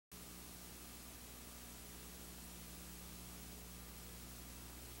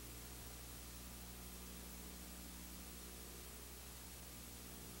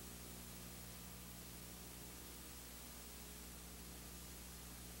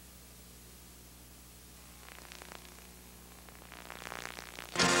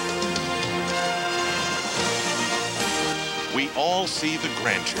all see the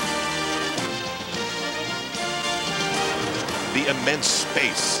grandeur, the immense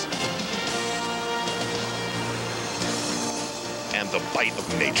space, and the bite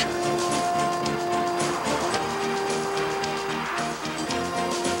of nature.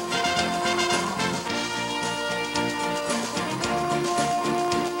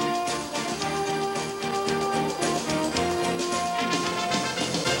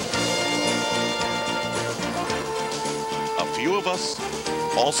 Few of us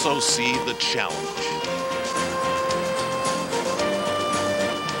also see the challenge.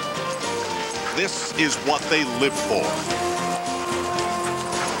 This is what they live for.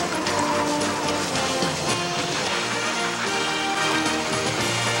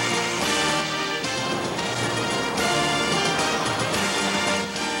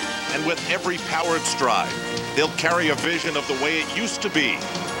 And with every powered stride, they'll carry a vision of the way it used to be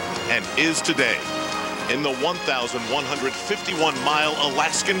and is today in the 1,151-mile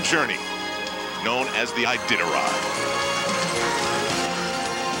Alaskan journey, known as the Iditarod.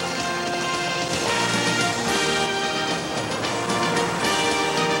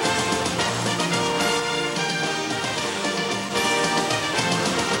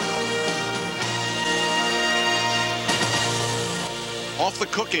 Off the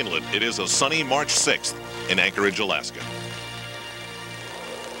Cook Inlet, it is a sunny March 6th in Anchorage, Alaska.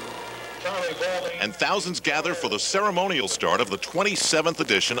 And thousands gather for the ceremonial start of the 27th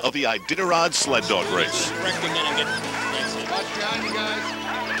edition of the Iditarod sled dog race.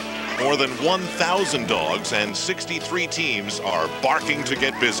 More than 1,000 dogs and 63 teams are barking to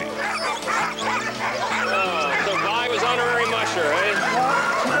get busy. So Guy was honorary musher, eh?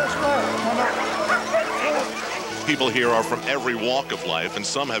 People here are from every walk of life, and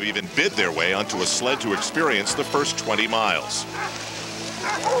some have even bid their way onto a sled to experience the first 20 miles.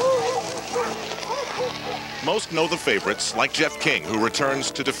 Most know the favorites, like Jeff King, who returns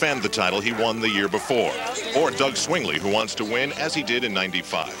to defend the title he won the year before, or Doug Swingley, who wants to win as he did in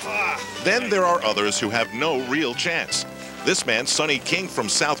 '95. Then there are others who have no real chance. This man, Sonny King from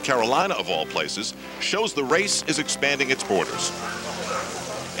South Carolina, of all places, shows the race is expanding its borders.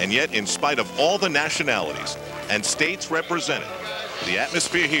 And yet, in spite of all the nationalities and states represented, the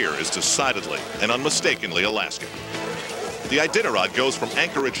atmosphere here is decidedly and unmistakably Alaskan. The Iditarod goes from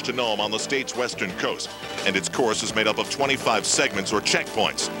Anchorage to Nome on the state's western coast, and its course is made up of 25 segments or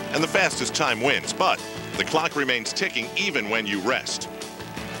checkpoints, and the fastest time wins, but the clock remains ticking even when you rest.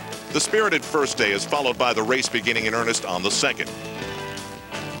 The spirited first day is followed by the race beginning in earnest on the second.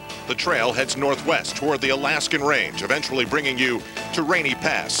 The trail heads northwest toward the Alaskan Range, eventually bringing you to Rainy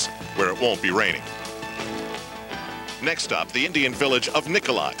Pass, where it won't be raining. Next stop, the Indian village of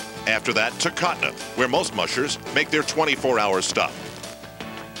Nikolai. After that, to Kotna, where most mushers make their 24-hour stop.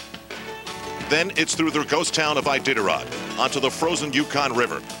 Then it's through the ghost town of Iditarod, onto the frozen Yukon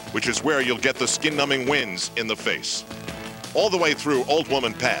River, which is where you'll get the skin-numbing winds in the face. All the way through Old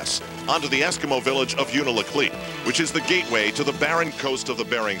Woman Pass, onto the Eskimo village of Unalakleet, which is the gateway to the barren coast of the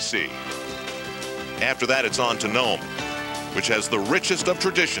Bering Sea. After that, it's on to Nome, which has the richest of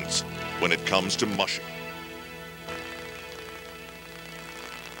traditions when it comes to mushing.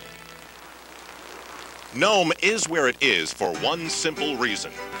 Nome is where it is for one simple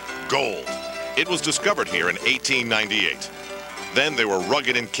reason: gold. It was discovered here in 1898. Then there were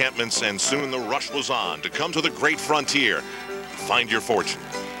rugged encampments, and soon the rush was on to come to the great frontier, find your fortune.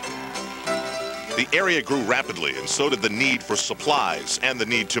 The area grew rapidly, and so did the need for supplies and the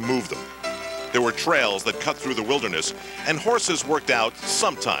need to move them. There were trails that cut through the wilderness, and horses worked out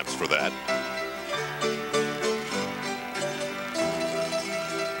sometimes for that.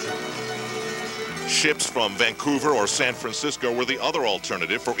 Ships from Vancouver or San Francisco were the other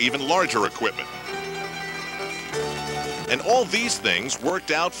alternative for even larger equipment. And all these things worked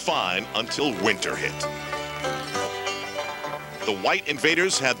out fine until winter hit. The white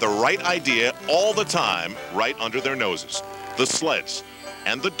invaders had the right idea all the time right under their noses: the sleds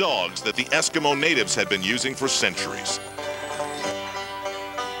and the dogs that the Eskimo natives had been using for centuries.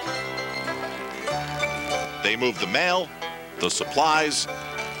 They moved the mail, the supplies,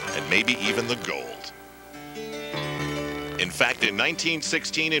 and maybe even the gold. In fact, in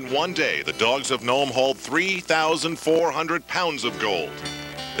 1916, in one day, the dogs of Nome hauled 3,400 pounds of gold.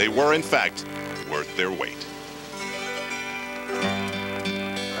 They were, in fact, worth their weight.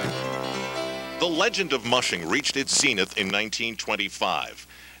 The legend of mushing reached its zenith in 1925.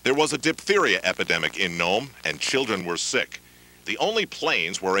 There was a diphtheria epidemic in Nome, and children were sick. The only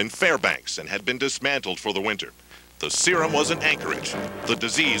planes were in Fairbanks and had been dismantled for the winter. The serum was in Anchorage. The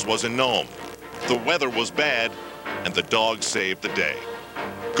disease was in Nome. The weather was bad, and the dogs saved the day.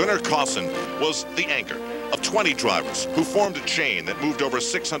 Gunnar Kosson was the anchor, of 20 drivers who formed a chain that moved over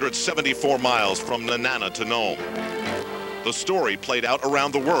 674 miles from Nenana to Nome. The story played out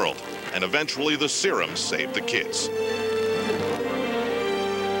around the world, and eventually the serum saved the kids.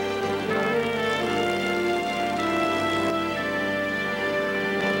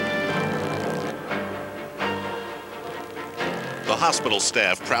 The hospital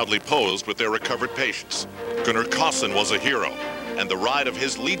staff proudly posed with their recovered patients. Gunnar Kaasen was a hero, and the ride of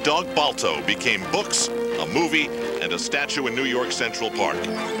his lead dog Balto became books, a movie, and a statue in New York Central Park.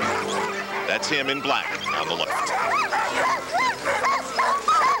 That's him in black on the left.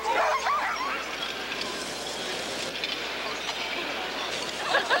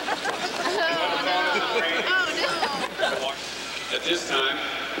 At this time,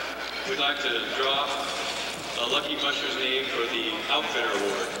 we'd like to draw a lucky musher's name for the Outfitter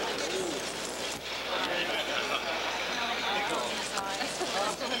Award.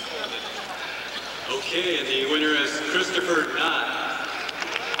 Okay, and the winner is Christopher Knott.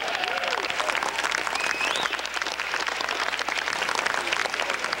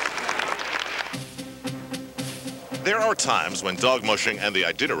 There are times when dog mushing and the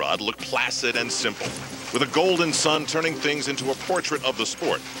Iditarod look placid and simple, with a golden sun turning things into a portrait of the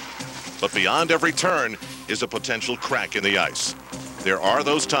sport. But beyond every turn is a potential crack in the ice. There are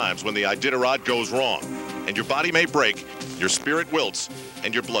those times when the Iditarod goes wrong, and your body may break, your spirit wilts,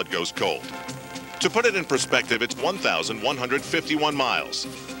 and your blood goes cold. To put it in perspective, it's 1,151 miles.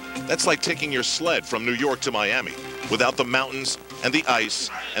 That's like taking your sled from New York to Miami without the mountains and the ice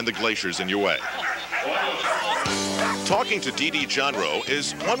and the glaciers in your way. Talking to Dee Dee Johnroe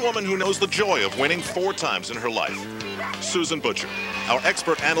is one woman who knows the joy of winning 4 times in her life. Susan Butcher, our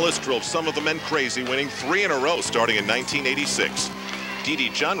expert analyst, drove some of the men crazy, winning 3 in a row starting in 1986. Dee Dee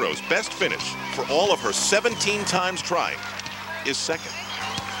Johnroe's best finish for all of her 17 times trying is second.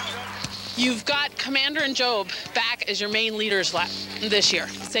 You've got Commander and Job back as your main leaders this year.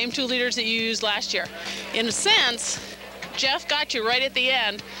 Same 2 leaders that you used last year. In a sense, Jeff got you right at the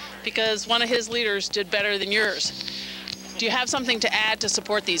end because one of his leaders did better than yours. Do you have something to add to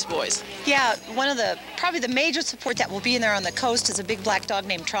support these boys? Yeah, probably the major support that will be in there on the coast is a big black dog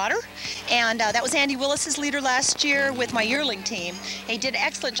named Trotter. And that was Andy Willis's leader last year with my yearling team. He did an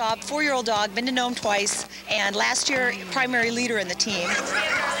excellent job, 4-year-old dog, been to Nome twice, and last year, primary leader in the team.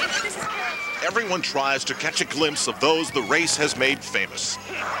 Everyone tries to catch a glimpse of those the race has made famous.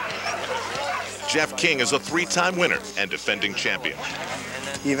 Jeff King is a 3-time winner and defending champion.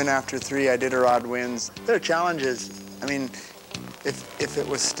 Even after 3 Iditarod wins, there are challenges. I mean, if it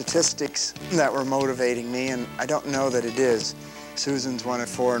was statistics that were motivating me, and I don't know that it is. Susan's won at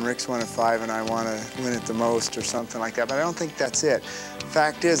 4 and Rick's won at 5 and I want to win it the most or something like that, but I don't think that's it.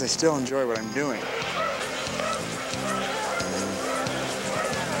 Fact is, I still enjoy what I'm doing.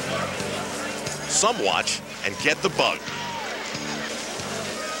 Some watch and get the bug.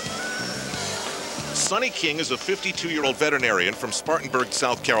 Sonny King is a 52-year-old veterinarian from Spartanburg,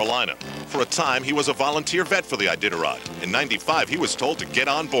 South Carolina. For a time, he was a volunteer vet for the Iditarod. In '95, he was told to get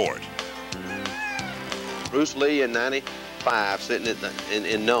on board. Bruce Lee in '95, sitting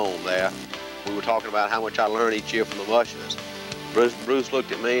in Nome there, we were talking about how much I learned each year from the mushers. Bruce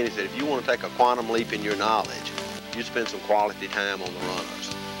looked at me and he said, if you want to take a quantum leap in your knowledge, you spend some quality time on the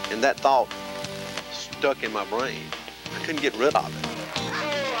runners. And that thought stuck in my brain. I couldn't get rid of it.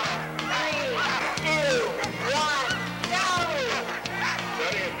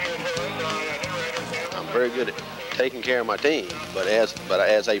 I'm very good at taking care of my team, but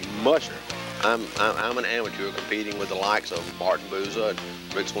as a musher, I'm an amateur competing with the likes of Martin Booza,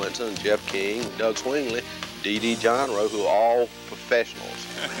 Rick Swinson, Jeff King, Doug Swingley, Dee Dee Johnroe, who are all professionals.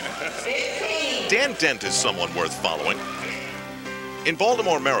 Dan Dent is someone worth following. In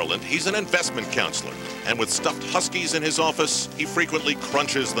Baltimore, Maryland, he's an investment counselor, and with stuffed huskies in his office, he frequently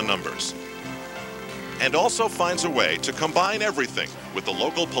crunches the numbers. And also finds a way to combine everything with the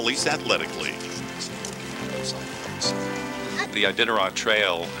local police athletic league. The Iditarod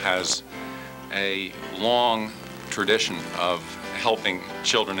Trail has a long tradition of helping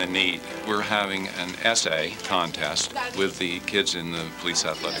children in need. We're having an essay contest with the kids in the Police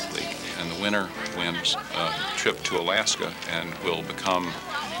Athletic League, and the winner wins a trip to Alaska and will become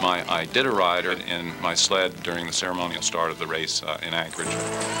my Iditarider in my sled during the ceremonial start of the race in Anchorage.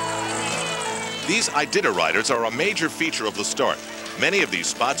 These Iditariders are a major feature of the start. Many of these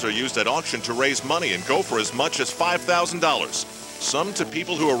spots are used at auction to raise money and go for as much as $5,000. Some to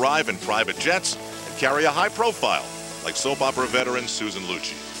people who arrive in private jets and carry a high profile, like soap opera veteran Susan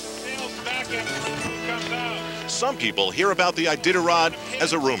Lucci. Some people hear about the Iditarod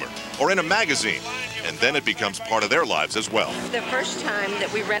as a rumor or in a magazine, and then it becomes part of their lives as well. The first time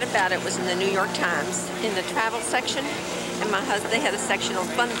that we read about it was in the New York Times, in the travel section, and my husband, they had a section on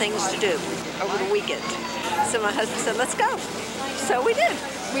fun things to do over the weekend. So my husband said, let's go. So we did.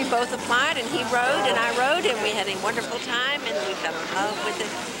 We both applied, and he rode and I rode, and we had a wonderful time, and we fell in love with it,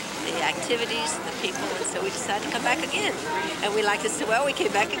 the activities, the people, and so we decided to come back again. And we liked it so well, we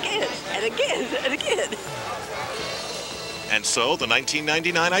came back again, and again, and again. And so the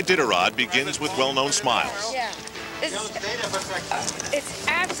 1999 Iditarod begins with well-known smiles. Yeah, it's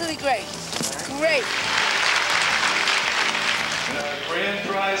absolutely great. Great. The grand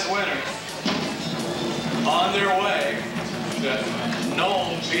prize winners on their way to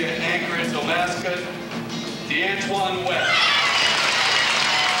Nome via Anchorage, Alaska, DeAntoine West.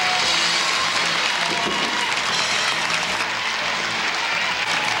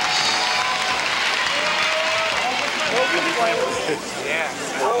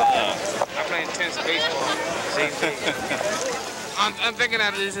 I play intense baseball. Same thing. I'm thinking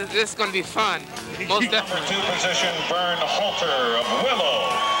that this is going to be fun. Most definitely. Number 2 position, Vern Halter of Willow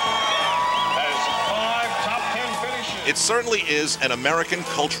has 5 top 10 finishes. It certainly is an American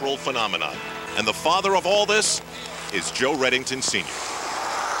cultural phenomenon. And the father of all this is Joe Reddington Sr.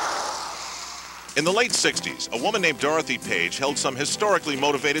 In the late 60s, a woman named Dorothy Page held some historically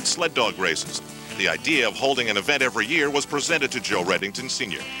motivated sled dog races. The idea of holding an event every year was presented to Joe Reddington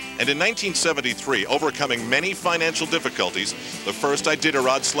Sr. And in 1973, overcoming many financial difficulties, the first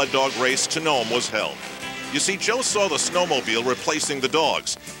Iditarod sled dog race to Nome was held. You see, Joe saw the snowmobile replacing the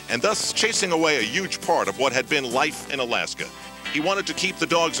dogs, and thus chasing away a huge part of what had been life in Alaska. He wanted to keep the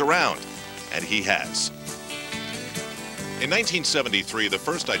dogs around, and he has. In 1973, the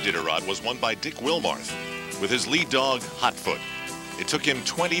first Iditarod was won by Dick Wilmarth with his lead dog, Hotfoot. It took him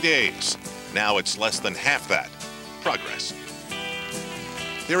 20 days. Now it's less than half that. Progress.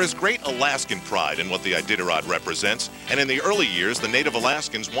 There is great Alaskan pride in what the Iditarod represents, and in the early years, the native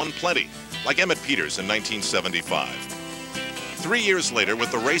Alaskans won plenty, like Emmett Peters in 1975. 3 years later, with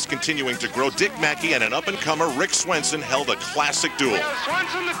the race continuing to grow, Dick Mackey and an up-and-comer, Rick Swenson, held a classic duel.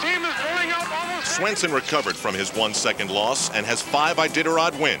 Swenson, the team is pulling up almost. Swenson recovered from his 1-second loss and has 5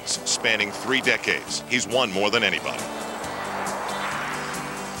 Iditarod wins, spanning 3 decades. He's won more than anybody.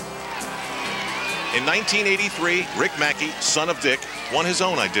 In 1983, Rick Mackey, son of Dick, won his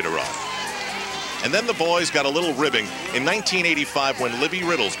own Iditarod. And then the boys got a little ribbing in 1985 when Libby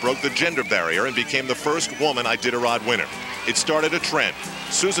Riddles broke the gender barrier and became the first woman Iditarod winner. It started a trend.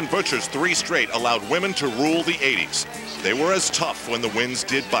 Susan Butcher's 3 straight allowed women to rule the 80s. They were as tough when the winds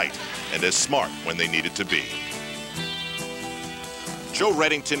did bite and as smart when they needed to be. Joe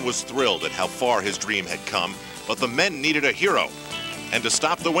Reddington was thrilled at how far his dream had come, but the men needed a hero. And to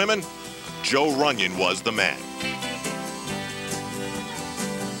stop the women, Joe Runyon was the man.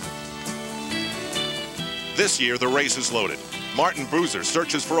 This year, the race is loaded. Martin Boozer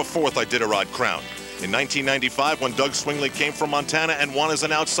searches for a 4th Iditarod crown. In 1995, when Doug Swingley came from Montana and won as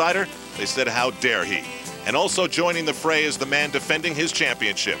an outsider, they said, how dare he? And also joining the fray is the man defending his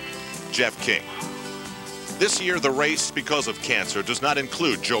championship, Jeff King. This year, the race, because of cancer, does not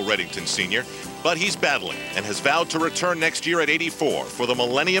include Joe Reddington Sr., but he's battling and has vowed to return next year at 84 for the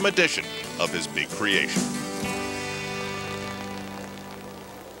Millennium Edition of his big creation.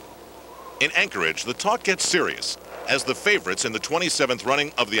 In Anchorage, the talk gets serious as the favorites in the 27th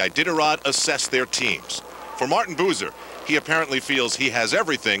running of the Iditarod assess their teams. For Martin Boozer, he apparently feels he has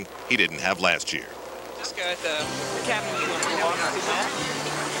everything he didn't have last year. Just got the captain.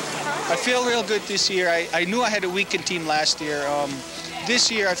 I feel real good this year. I knew I had a weakened team last year. This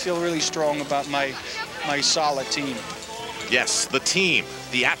year I feel really strong about my solid team. Yes, the team,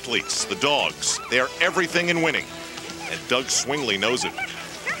 the athletes, the dogs, they're everything in winning. And Doug Swingley knows it.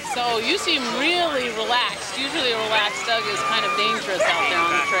 So you seem really relaxed. Usually a relaxed Doug is kind of dangerous out there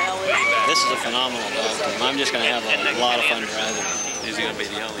on the trail. This is a phenomenal dog team. I'm just going to have a lot of fun driving. He's going to be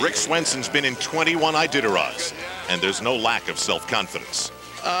the only. Rick Swenson's been in 21 Iditarods, and there's no lack of self-confidence.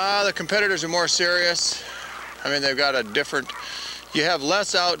 The competitors are more serious. I mean, they've got a different... You have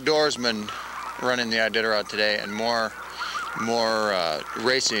less outdoorsmen running the Iditarod today and more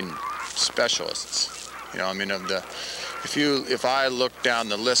racing specialists. You know, I mean, if I look down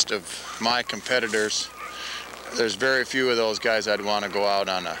the list of my competitors, there's very few of those guys I'd want to go out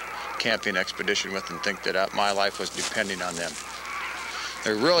on a camping expedition with and think that my life was depending on them.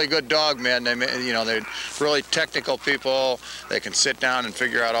 They're really good dog men. They're really technical people. They can sit down and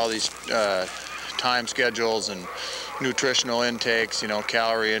figure out all these time schedules and nutritional intakes,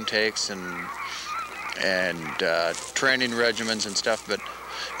 calorie intakes and training regimens and stuff. But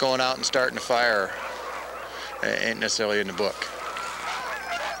going out and starting a fire ain't necessarily in the book.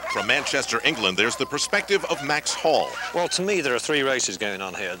 From Manchester, England, there's the perspective of Max Hall. Well, to me, there are three races going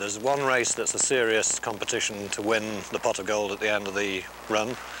on here. There's one race that's a serious competition to win the pot of gold at the end of the run,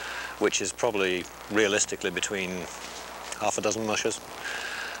 which is probably realistically between half a dozen mushers.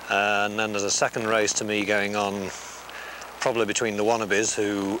 And then there's a second race to me going on probably between the wannabes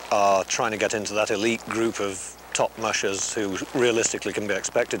who are trying to get into that elite group of top mushers who realistically can be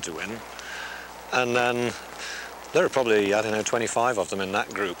expected to win. And then there are probably, I don't know, 25 of them in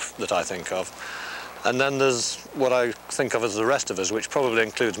that group that I think of. And then there's what I think of as the rest of us, which probably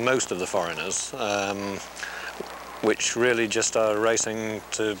includes most of the foreigners, which really just are racing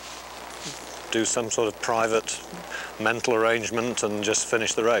to do some sort of private mental arrangement and just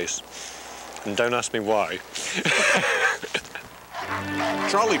finish the race. And don't ask me why.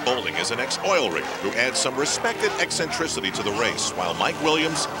 Charlie Bowling is an ex-oil rigger who adds some respected eccentricity to the race, while Mike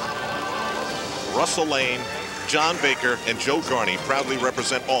Williams, Russell Lane, John Baker, and Joe Garney proudly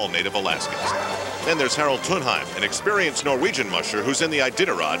represent all native Alaskans. Then there's Harold Thunheim, an experienced Norwegian musher who's in the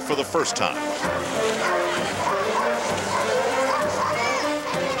Iditarod for the first time.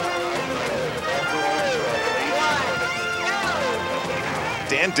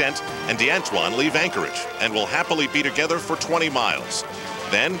 Dan Dent and D'Antoine leave Anchorage and will happily be together for 20 miles.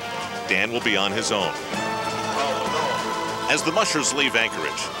 Then, Dan will be on his own. As the mushers leave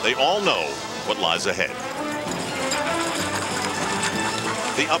Anchorage, they all know what lies ahead.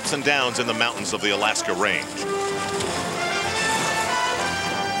 The ups and downs in the mountains of the Alaska Range.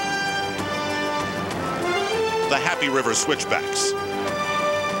 The Happy River switchbacks.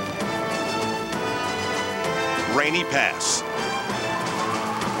 Rainy Pass.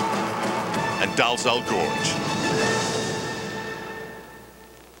 And Dalzell Gorge.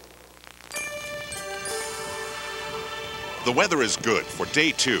 The weather is good for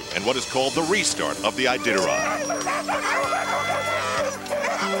day 2 and what is called the restart of the Iditarod.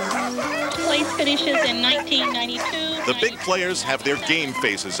 Place finishes in 1992. The big players have their game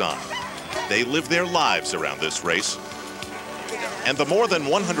faces on. They live their lives around this race. And the more than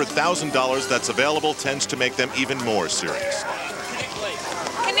 $100,000 that's available tends to make them even more serious.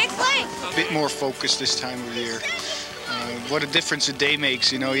 A bit more focused this time of year. What a difference a day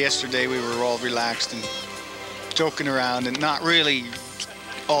makes. You know, yesterday we were all relaxed and joking around and not really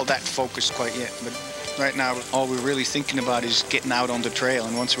all that focused quite yet. But right now, all we're really thinking about is getting out on the trail.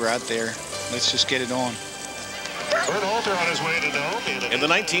 And once we're out there, let's just get it on. Bert Halter on his way to Nome. In the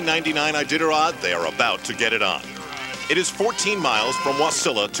 1999 Iditarod, they are about to get it on. It is 14 miles from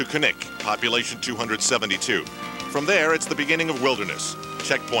Wasilla to Knik, population 272. From there, it's the beginning of wilderness.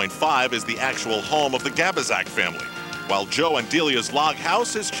 Checkpoint 5 is the actual home of the Gabazak family, while Joe and Delia's log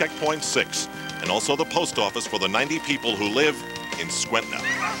house is Checkpoint 6, and also the post office for the 90 people who live in Skwentna.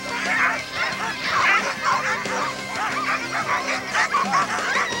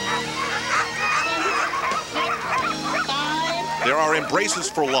 There are embraces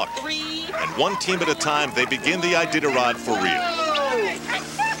for luck, and one team at a time, they begin the Iditarod for real.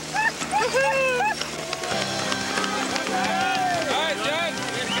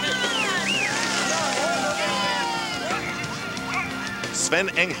 Sven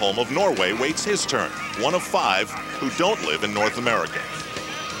Engholm of Norway waits his turn, one of 5 who don't live in North America.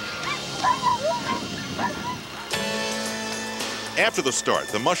 After the start,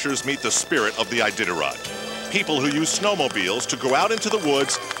 the mushers meet the spirit of the Iditarod. People who use snowmobiles to go out into the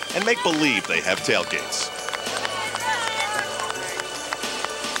woods and make believe they have tailgates.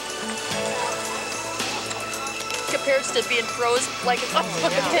 Compared to being froze like a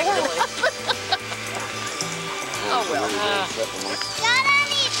oh well. Got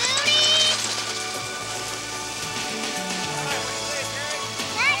any booties?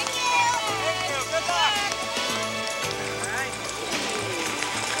 Thank you. Good luck.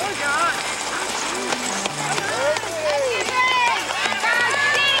 Oh God.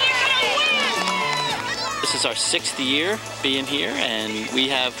 This is our 6th year being here, and we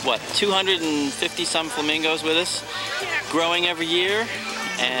have, what, 250-some flamingos with us, growing every year,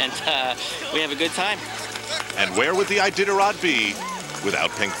 and we have a good time. And where would the Iditarod be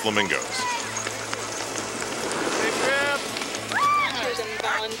without pink flamingos?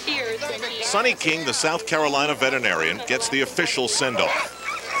 Sonny King, the South Carolina veterinarian, gets the official send-off.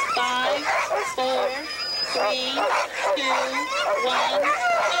 5, 4, 3, 2, 1,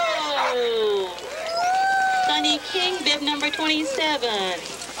 go! Sonny King, bib number 27.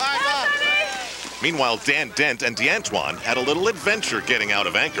 Meanwhile, Dan Dent and D'Antoine had a little adventure getting out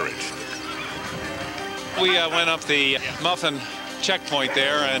of Anchorage. We went up the Muffin checkpoint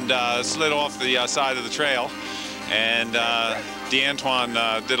there and slid off the side of the trail. And D'Antoine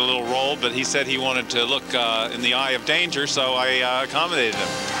did a little roll, but he said he wanted to look in the eye of danger, so I accommodated him.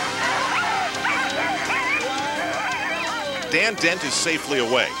 Dan Dent is safely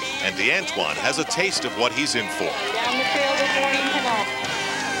away, and D'Antoine has a taste of what he's in for. Down the trail this morning tonight.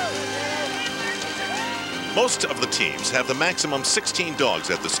 Most of the teams have the maximum 16 dogs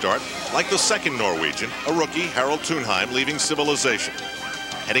at the start, like the second Norwegian, a rookie, Harold Thunheim, leaving Civilization,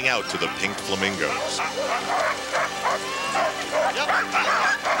 heading out to the Pink Flamingos.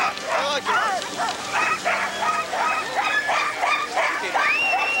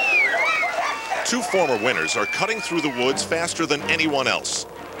 Two former winners are cutting through the woods faster than anyone else,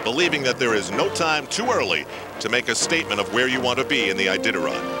 believing that there is no time too early to make a statement of where you want to be in the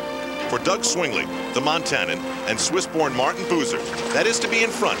Iditarod. For Doug Swingley, the Montanan, and Swiss-born Martin Boozer, that is to be in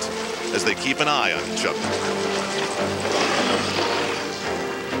front as they keep an eye on each other.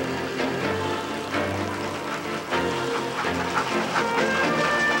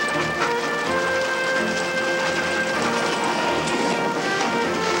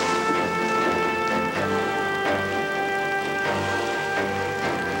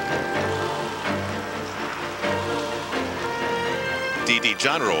 Dee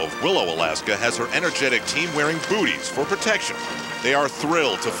Jonro of Willow, Alaska, has her energetic team wearing booties for protection. They are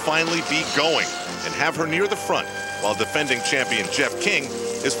thrilled to finally be going and have her near the front, while defending champion Jeff King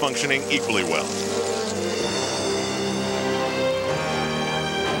is functioning equally well.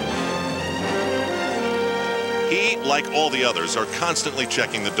 He, like all the others, are constantly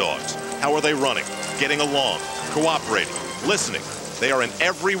checking the dogs. How are they running, getting along, cooperating, listening? They are in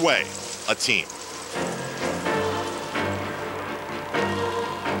every way a team.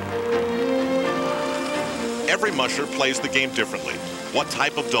 Every musher plays the game differently. What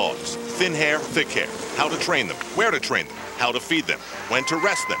type of dogs? Thin hair, thick hair. How to train them, where to train them, how to feed them, when to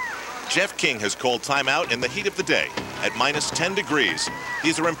rest them. Jeff King has called timeout in the heat of the day at minus 10 degrees.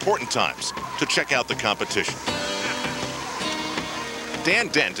 These are important times to check out the competition. Dan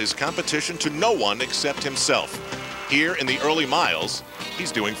Dent is competition to no one except himself. Here in the early miles,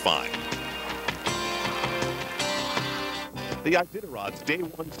 he's doing fine. The Iditarod's day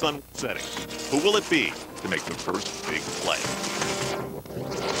one sun setting. Who will it be to make the first big play?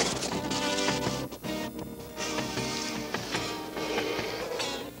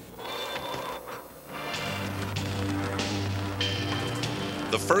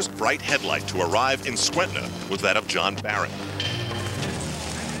 The first bright headlight to arrive in Skwentna was that of John Barron.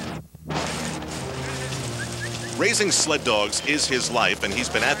 Raising sled dogs is his life, and he's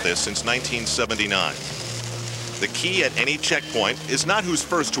been at this since 1979. The key at any checkpoint is not who's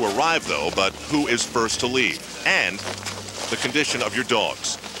first to arrive, though, but who is first to leave, and the condition of your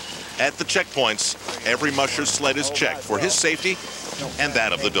dogs. At the checkpoints, every musher's sled is checked for his safety and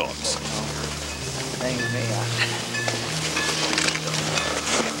that of the dogs.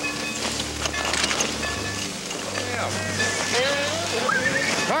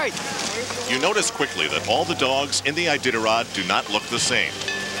 Right. You notice quickly that all the dogs in the Iditarod do not look the same,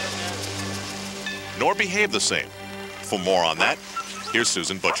 nor behave the same. For more on that, here's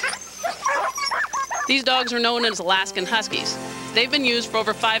Susan Butcher. These dogs are known as Alaskan Huskies. They've been used for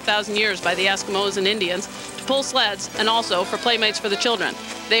over 5,000 years by the Eskimos and Indians to pull sleds and also for playmates for the children.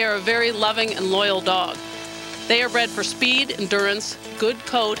 They are a very loving and loyal dog. They are bred for speed, endurance, good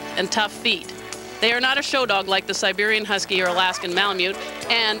coat, and tough feet. They are not a show dog like the Siberian Husky or Alaskan Malamute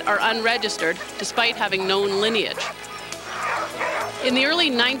and are unregistered despite having known lineage. In the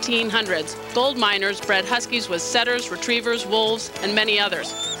early 1900s, gold miners bred Huskies with setters, retrievers, wolves, and many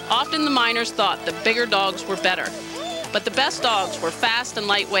others. Often the miners thought that bigger dogs were better. But the best dogs were fast and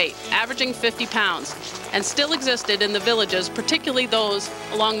lightweight, averaging 50 pounds, and still existed in the villages, particularly those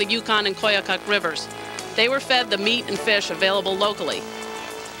along the Yukon and Koyukuk rivers. They were fed the meat and fish available locally.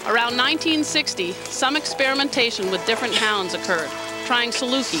 Around 1960, some experimentation with different hounds occurred, trying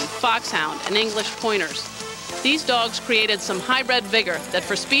Saluki, Foxhound, and English pointers. These dogs created some hybrid vigor that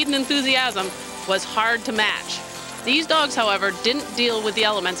for speed and enthusiasm was hard to match. These dogs, however, didn't deal with the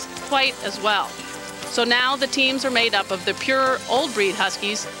elements quite as well. So now the teams are made up of the pure old breed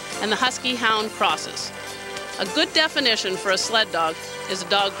Huskies and the Husky Hound crosses. A good definition for a sled dog is a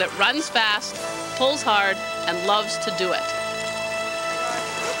dog that runs fast, pulls hard, and loves to do it.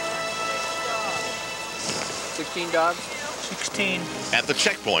 16 dogs? 16. At the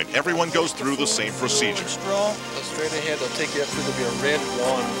checkpoint, everyone goes through the same procedure. Go straight ahead, they'll take you up through, there'll be a red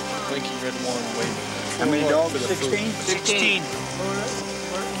wand, blinking red wand waving. How many dogs? 16? 16.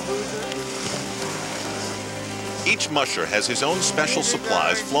 Each musher has his own special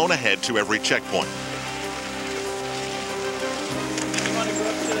supplies flown ahead to every checkpoint.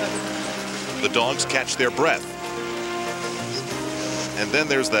 The dogs catch their breath. And then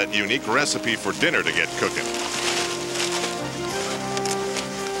there's that unique recipe for dinner to get cooking.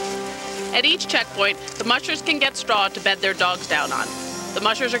 At each checkpoint, the mushers can get straw to bed their dogs down on. The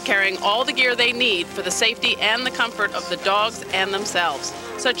mushers are carrying all the gear they need for the safety and the comfort of the dogs and themselves,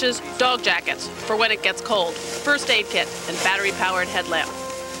 such as dog jackets for when it gets cold, first aid kit, and battery-powered headlamp.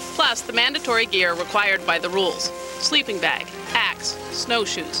 Plus, the mandatory gear required by the rules: sleeping bag, axe,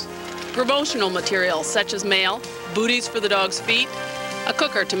 snowshoes, promotional materials such as mail, booties for the dog's feet, a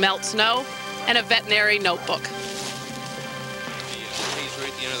cooker to melt snow, and a veterinary notebook. He's right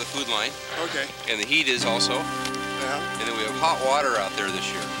at the end of the food line. Okay. And the heat is also. Yeah. And then we have hot water out there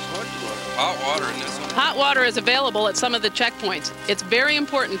this year. Hot water in this one. Hot water is available at some of the checkpoints. It's very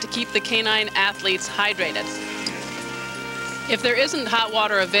important to keep the canine athletes hydrated. If there isn't hot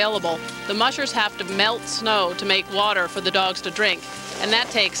water available, the mushers have to melt snow to make water for the dogs to drink, and that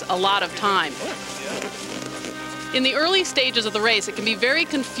takes a lot of time. In the early stages of the race, it can be very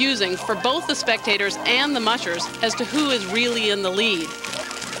confusing for both the spectators and the mushers as to who is really in the lead.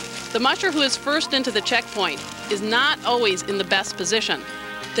 The musher who is first into the checkpoint is not always in the best position.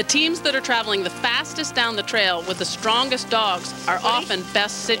 The teams that are traveling the fastest down the trail with the strongest dogs are often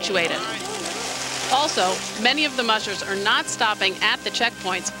best situated. Also, many of the mushers are not stopping at the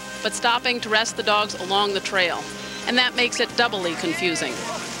checkpoints, but stopping to rest the dogs along the trail, and that makes it doubly confusing.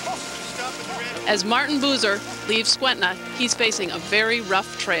 As Martin Boozer leaves Skwentna, he's facing a very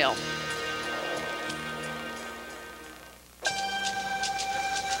rough trail.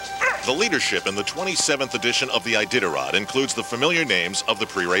 The leadership in the 27th edition of the Iditarod includes the familiar names of the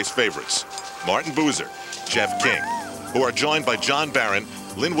pre-race favorites: Martin Boozer, Jeff King, who are joined by John Barron,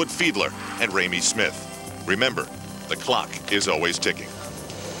 Linwood Fiedler, and Ramey Smith. Remember, the clock is always ticking.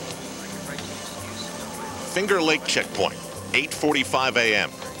 Finger Lake Checkpoint, 8:45 a.m.,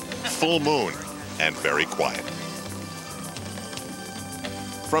 full moon, and very quiet.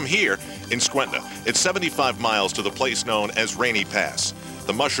 From here, in Skwentna, it's 75 miles to the place known as Rainy Pass.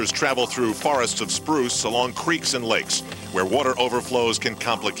 The mushers travel through forests of spruce along creeks and lakes, where water overflows can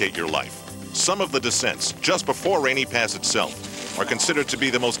complicate your life. Some of the descents, just before Rainy Pass itself, are considered to be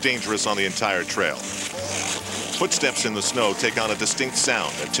the most dangerous on the entire trail. Footsteps in the snow take on a distinct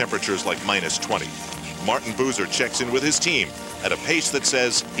sound at temperatures like -20. Martin Boozer checks in with his team at a pace that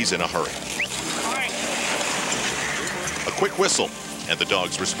says he's in a hurry. A quick whistle, and the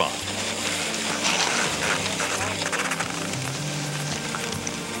dogs respond.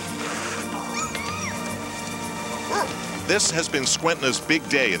 This has been Skwentna's big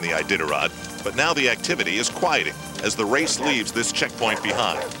day in the Iditarod, but now the activity is quieting as the race leaves this checkpoint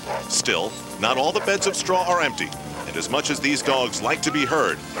behind. Still, not all the beds of straw are empty, and as much as these dogs like to be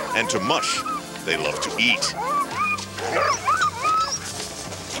heard and to mush, they love to eat. Yeah,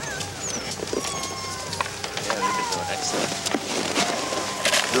 they've been doing excellent.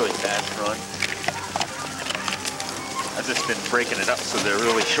 Really fast run. I've just been breaking it up so they're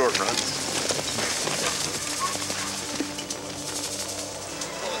really short runs.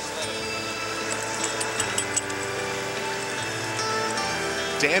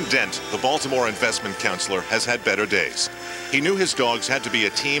 Dan Dent, the Baltimore investment counselor, has had better days. He knew his dogs had to be a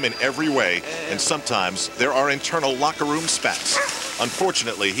team in every way, and sometimes there are internal locker room spats.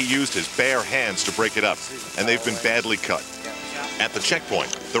 Unfortunately, he used his bare hands to break it up, and they've been badly cut. At the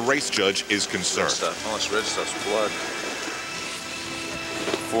checkpoint, the race judge is concerned. All this red stuff's blood.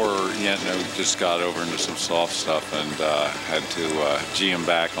 Before Yentna, we just got over into some soft stuff and had to gee him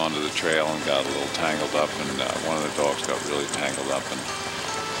back onto the trail and got a little tangled up, and one of the dogs got really tangled up and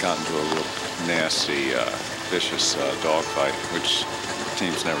got into a real nasty, vicious dog fight, which the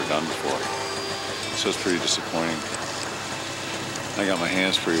team's never done before. So it's pretty disappointing. I got my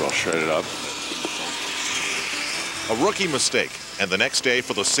hands pretty well shredded up. A rookie mistake, and the next day,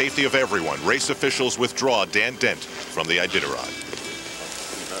 for the safety of everyone, race officials withdraw Dan Dent from the Iditarod.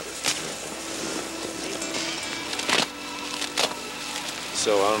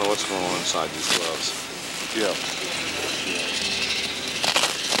 So I don't know what's going on inside these gloves. Yeah.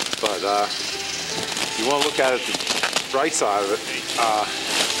 But you want to look at it the bright side of it.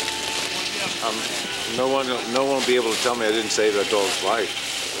 No one will be able to tell me I didn't save that dog's life.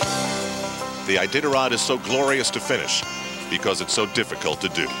 The Iditarod is so glorious to finish because it's so difficult to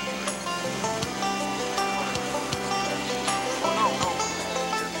do.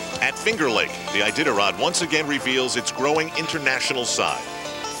 At Finger Lake, the Iditarod once again reveals its growing international side.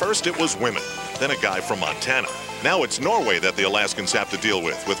 First it was women, then a guy from Montana. Now it's Norway that the Alaskans have to deal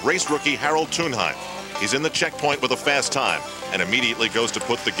with race rookie Harold Thunheim. He's in the checkpoint with a fast time and immediately goes to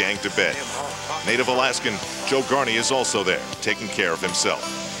put the gang to bed. Native Alaskan Joe Garney is also there, taking care of himself.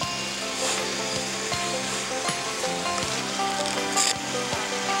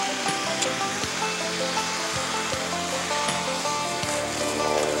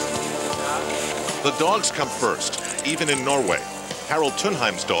 The dogs come first, even in Norway. Harald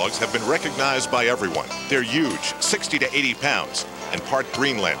Thunheim's dogs have been recognized by everyone. They're huge, 60 to 80 pounds, and part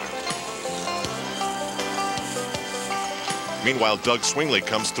Greenlander. Meanwhile, Doug Swingley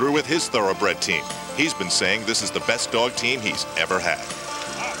comes through with his thoroughbred team. He's been saying this is the best dog team he's ever had.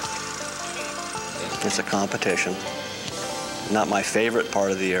 It's a competition. Not my favorite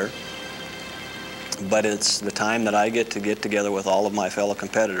part of the year, but it's the time that I get together with all of my fellow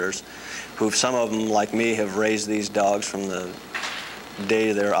competitors, who some of them, like me, have raised these dogs from the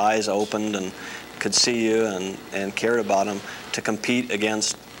day their eyes opened and could see you and cared about them, to compete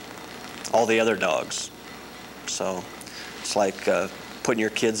against all the other dogs. So it's like putting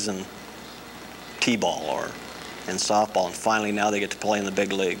your kids in t-ball or in softball, and finally now they get to play in the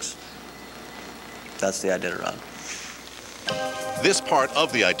big leagues. That's the Iditarod. This part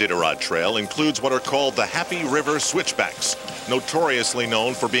of the Iditarod Trail includes what are called the Happy River Switchbacks, notoriously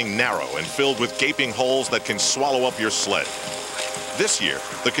known for being narrow and filled with gaping holes that can swallow up your sled. This year,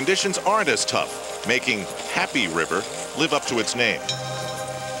 the conditions aren't as tough, making Happy River live up to its name.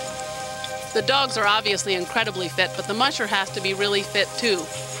 The dogs are obviously incredibly fit, but the musher has to be really fit too.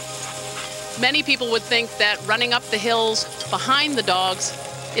 Many people would think that running up the hills behind the dogs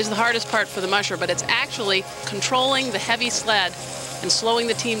is the hardest part for the musher, but it's actually controlling the heavy sled and slowing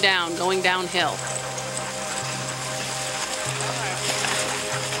the team down, going downhill.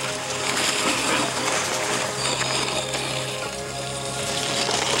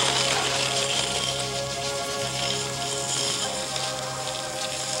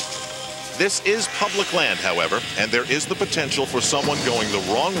 This is public land, however, and there is the potential for someone going the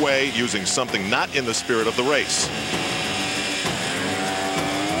wrong way using something not in the spirit of the race.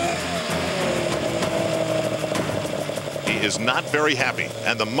 He is not very happy,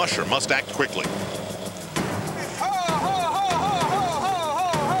 and the musher must act quickly.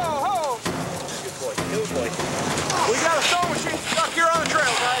 We got a sewing machine stuck here on the trail,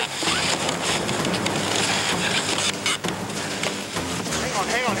 guys.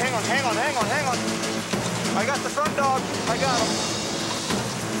 Hang on. I got the front dog. I got him.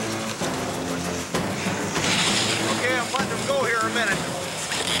 Okay, I'm letting him go here in a minute.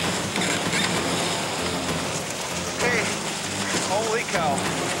 Okay. Holy cow.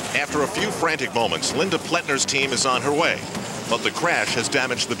 After a few frantic moments, Linda Pletner's team is on her way. But the crash has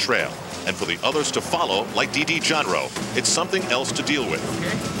damaged the trail. And for the others to follow, like Dee Dee Johnrow, it's something else to deal with.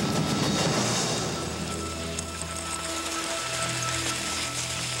 Okay.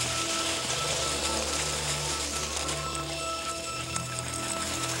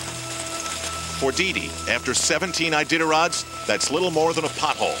 For Dee Dee, after 17 Iditarods, that's little more than a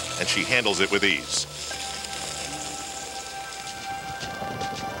pothole, and she handles it with ease.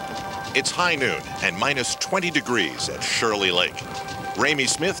 It's high noon and minus 20 degrees at Shirley Lake. Ramey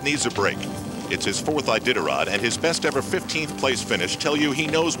Smith needs a break. It's his 4th Iditarod, and his best ever 15th place finish tell you he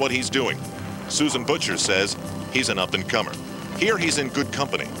knows what he's doing. Susan Butcher says he's an up-and-comer. Here he's in good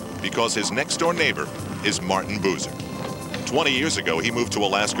company, because his next-door neighbor is Martin Boozer. 20 years ago, he moved to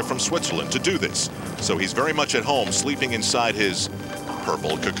Alaska from Switzerland to do this, so he's very much at home sleeping inside his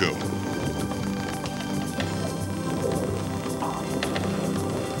purple cocoon.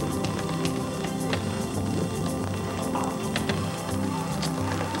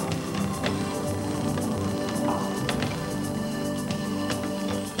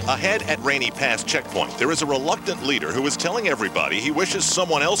 Ahead at Rainy Pass checkpoint, there is a reluctant leader who is telling everybody he wishes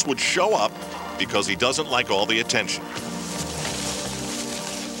someone else would show up because he doesn't like all the attention.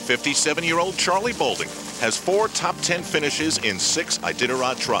 57-year-old Charlie Bolding has 4 top 10 finishes in 6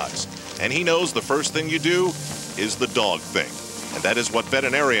 Iditarod tries. And he knows the first thing you do is the dog thing. And that is what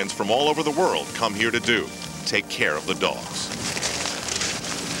veterinarians from all over the world come here to do, take care of the dogs.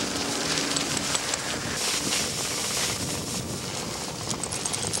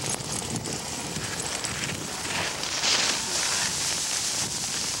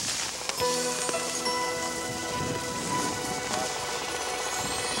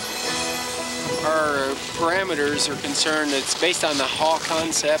 Our parameters are concerned, it's based on the HAW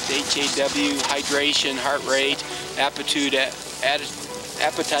concept, H-A-W, hydration, heart rate, appetite,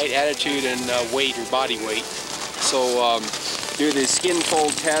 attitude, and weight or body weight. So do the skin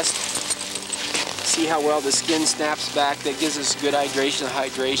fold test, see how well the skin snaps back. That gives us good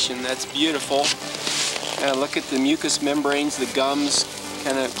hydration. That's beautiful. Look at the mucous membranes, the gums,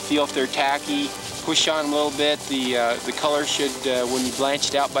 kind of feel if they're tacky. Push on them a little bit, the color should, when you blanch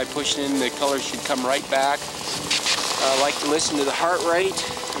it out by pushing in, the color should come right back. I like to listen to the heart rate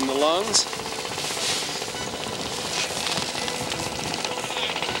and the lungs.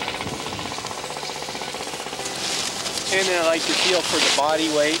 And then I like to feel for the body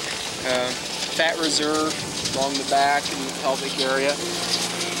weight. fat reserve along the back and the pelvic area.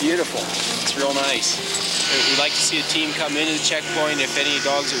 Beautiful. It's real nice. We like to see a team come into the checkpoint. If any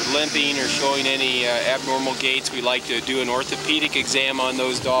dogs are limping or showing any abnormal gaits, we like to do an orthopedic exam on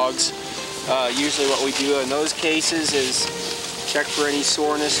those dogs. Usually what we do in those cases is check for any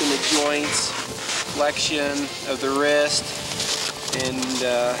soreness in the joints, flexion of the wrist, and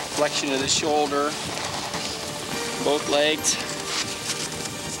flexion of the shoulder, both legs.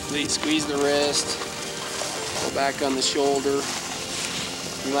 Squeeze the wrist, go back on the shoulder.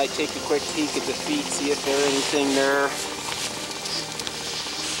 You might take a quick peek at the feet, see if there's anything there.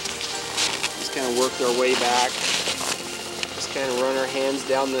 Just kind of work our way back. Just kind of run our hands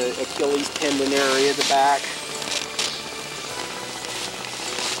down the Achilles tendon area at the back.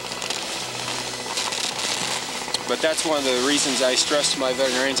 But that's one of the reasons I stress to my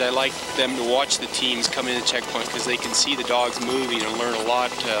veterinarians. I like them to watch the teams come in the checkpoint because they can see the dogs moving and learn a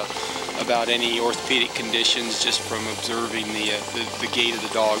lot about any orthopedic conditions just from observing the gait of the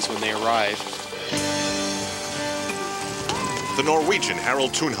dogs when they arrive. The Norwegian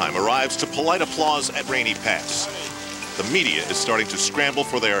Harald Thunheim arrives to polite applause at Rainy Pass. The media is starting to scramble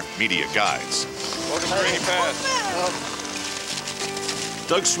for their media guides. Welcome to Rainy Pass.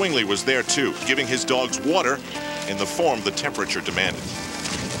 Doug Swingley was there too, giving his dogs water in the form the temperature demanded.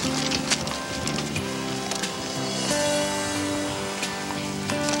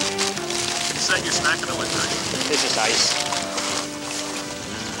 Is that your snack on the winter? This is ice.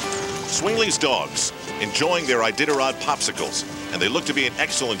 Swingley's dogs enjoying their Iditarod popsicles, and they look to be in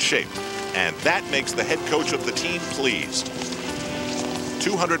excellent shape. And that makes the head coach of the team pleased.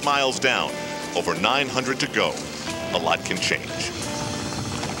 200 miles down, over 900 to go. A lot can change.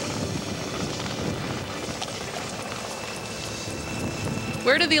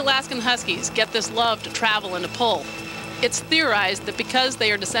 Where do the Alaskan Huskies get this love to travel and to pull? It's theorized that because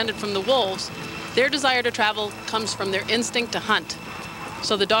they are descended from the wolves, their desire to travel comes from their instinct to hunt.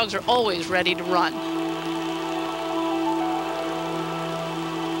 So the dogs are always ready to run.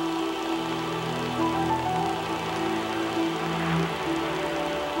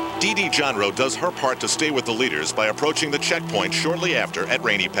 Dee Dee Johnroe does her part to stay with the leaders by approaching the checkpoint shortly after at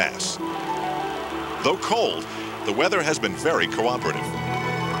Rainy Pass. Though cold, the weather has been very cooperative.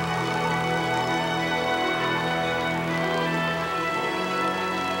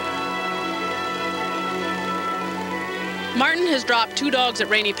 Martin has dropped 2 dogs at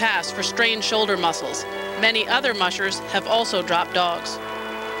Rainy Pass for strained shoulder muscles. Many other mushers have also dropped dogs.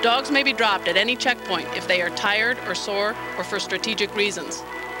 Dogs may be dropped at any checkpoint if they are tired or sore or for strategic reasons.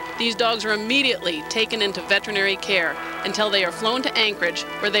 These dogs are immediately taken into veterinary care until they are flown to Anchorage,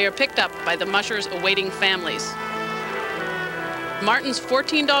 where they are picked up by the mushers awaiting families. Martin's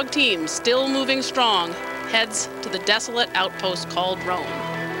 14-dog team, still moving strong, heads to the desolate outpost called Rome.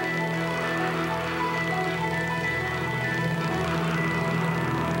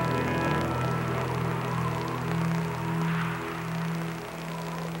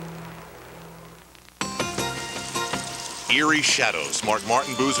 Eerie shadows mark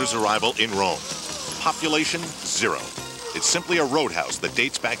Martin Boozer's arrival in Rome. Population 0. It's simply a roadhouse that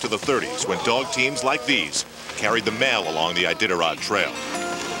dates back to the 30s when dog teams like these carried the mail along the Iditarod Trail.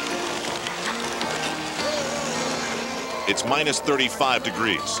 It's minus 35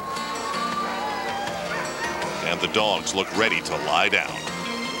 degrees. And the dogs look ready to lie down.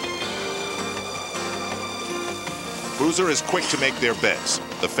 Boozer is quick to make their beds.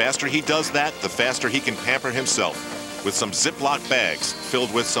 The faster he does that, the faster he can pamper himself with some Ziploc bags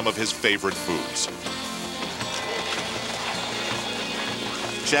filled with some of his favorite foods.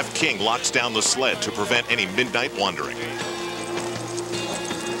 Jeff King locks down the sled to prevent any midnight wandering.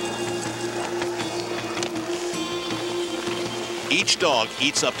 Each dog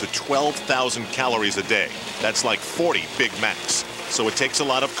eats up to 12,000 calories a day. That's like 40 Big Macs, so it takes a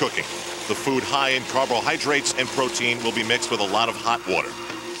lot of cooking. The food high in carbohydrates and protein will be mixed with a lot of hot water.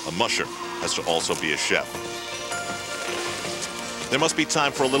 A musher has to also be a chef. There must be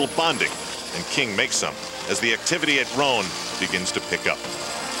time for a little bonding, and King makes some as the activity at Rhone begins to pick up.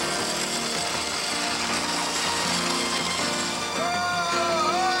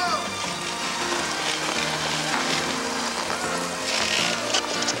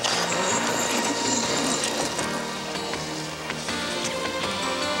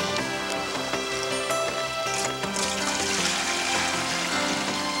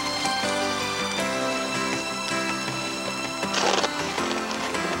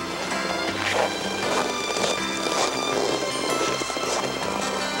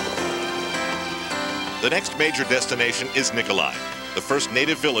 The next major destination is Nikolai, the first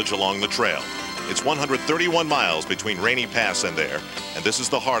native village along the trail. It's 131 miles between Rainy Pass and there, and this is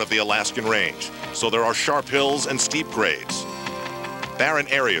the heart of the Alaskan range, so there are sharp hills and steep grades. Barren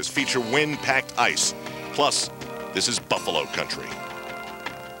areas feature wind-packed ice, plus this is buffalo country.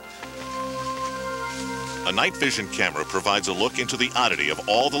 A night vision camera provides a look into the oddity of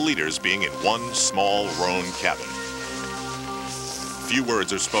all the leaders being in one small roan cabin. Few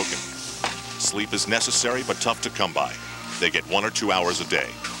words are spoken. Sleep is necessary but tough to come by. They get 1 or 2 hours a day.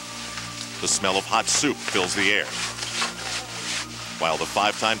 The smell of hot soup fills the air, while the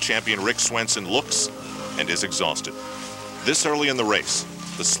 5-time champion Rick Swenson looks and is exhausted. This early in the race,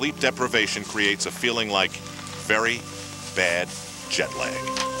 the sleep deprivation creates a feeling like very bad jet lag.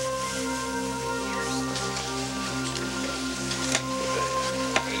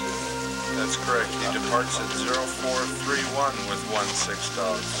 That's correct. He departs at 0431 with 16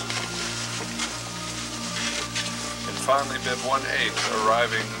 dogs. And finally, bib 1/8,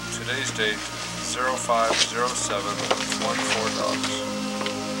 arriving today's date 0507 with 14 dogs.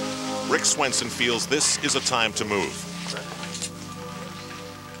 Rick Swenson feels this is a time to move.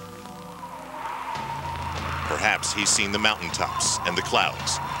 Perhaps he's seen the mountaintops and the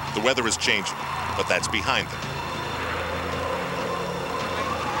clouds. The weather is changing, but that's behind them.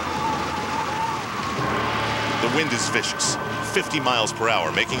 The wind is vicious, 50 miles per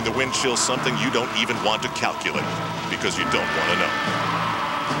hour, making the wind chill something you don't even want to calculate because you don't want to know.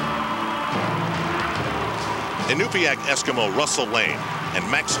 Inupiaq Eskimo Russell Lane and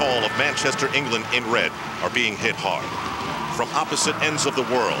Max Hall of Manchester, England in red are being hit hard. From opposite ends of the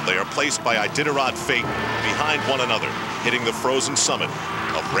world, they are placed by Iditarod fate behind one another, hitting the frozen summit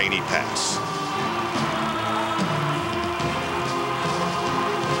of Rainy Pass.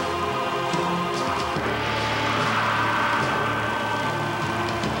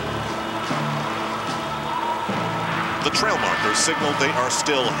 The trail markers signal they are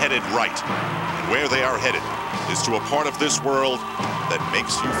still headed right, and where they are headed is to a part of this world that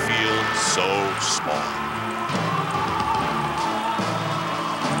makes you feel so small.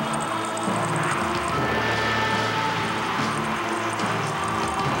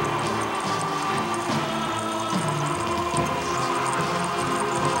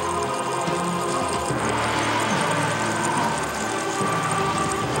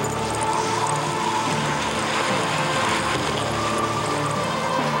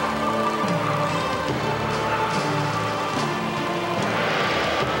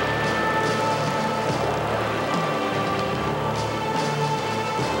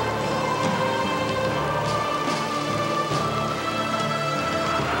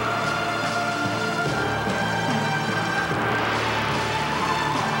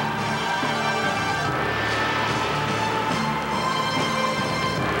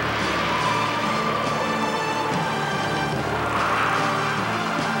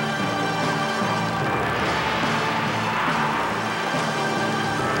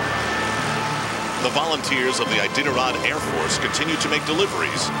 The volunteers of the Iditarod Air Force continue to make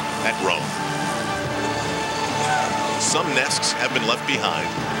deliveries at Rome. Some nests have been left behind.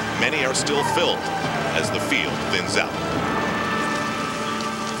 Many are still filled as the field thins out.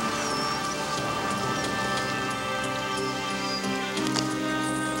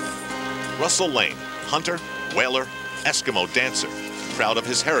 Russell Lane, hunter, whaler, Eskimo dancer, proud of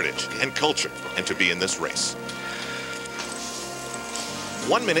his heritage and culture and to be in this race.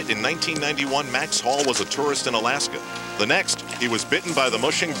 1 minute in 1991, Max Hall was a tourist in Alaska. The next, he was bitten by the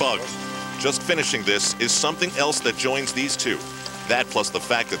mushing bug. Just finishing this is something else that joins these two. That plus the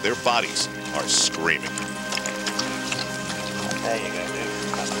fact that their bodies are screaming. There you go, dude.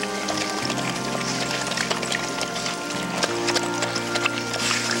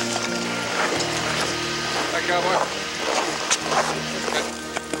 I got one.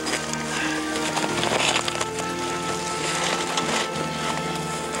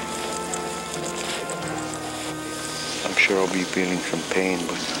 I'm sure I'll be feeling some pain,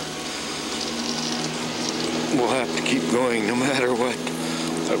 but we'll have to keep going no matter what.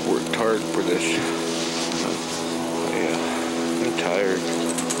 I've worked hard for this. I'm tired,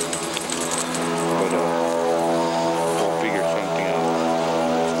 but we'll figure something out.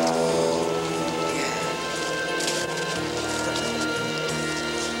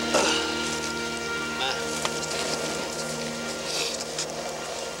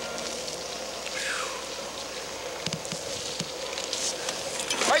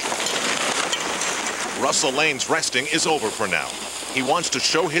 Russell Lane's resting is over for now. He wants to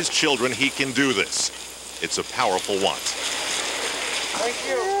show his children he can do this. It's a powerful want. Thank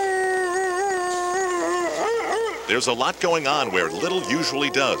you. There's a lot going on where little usually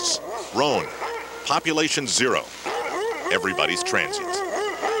does. Roan, population 0. Everybody's transient.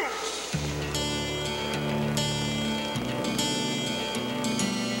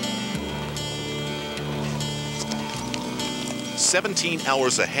 17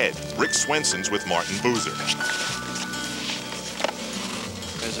 hours ahead. Rick Swenson's with Martin Boozer.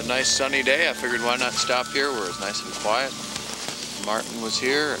 It was a nice sunny day. I figured why not stop here where it's nice and quiet. Martin was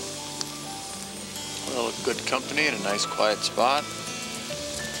here. Well, good company and a nice quiet spot.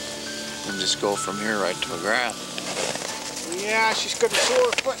 And just go from here right to McGrath. Yeah, she's got a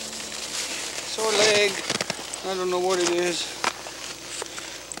sore foot, sore leg. I don't know what it is.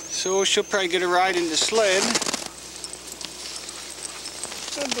 So she'll probably get a ride in the sled.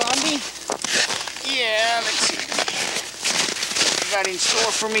 Good, Blondie. Yeah, let's see. What you got in store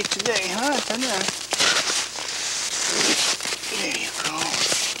for me today, huh? There you go.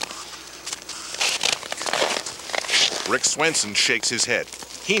 Rick Swenson shakes his head.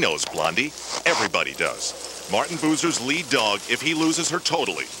 He knows Blondie. Everybody does. Martin Boozer's lead dog, if he loses her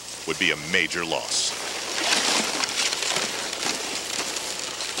totally, would be a major loss.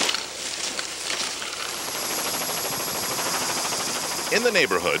 In the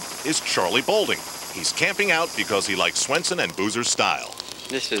neighborhood is Charlie Bolding. He's camping out because he likes Swenson and Boozer's style.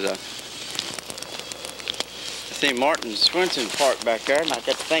 This is a St. Martin Swenson Park back there, and I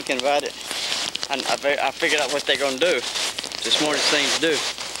got to thinking about it. And I figured out what they're going to do. It's the smartest thing to do.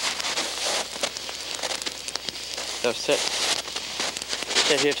 They'll sit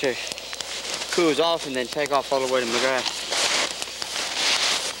here to cruise off and then take off all the way to McGrath.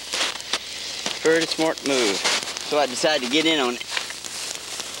 Pretty smart move. So I decided to get in on it.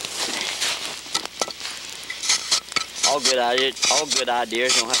 All good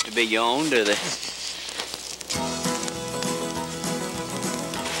ideas don't have to be your own, do they?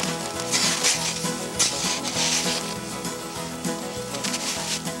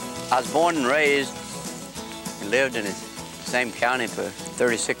 I was born and raised and lived in the same county for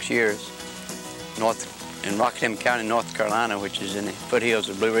 36 years, in Rockingham County, North Carolina, which is in the foothills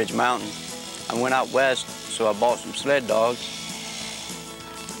of Blue Ridge Mountain. I went out west, so I bought some sled dogs.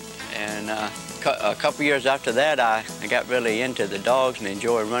 And a couple years after that, I got really into the dogs and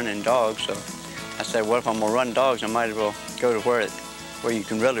enjoy running dogs. So I said, well, if I'm gonna run dogs, I might as well go to where you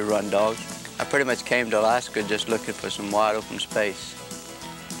can really run dogs. I pretty much came to Alaska just looking for some wide open space.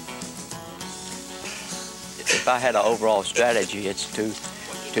 If I had an overall strategy, it's to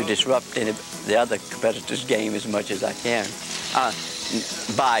disrupt the other competitors' game as much as I can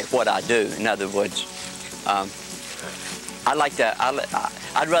by what I do. In other words, I'd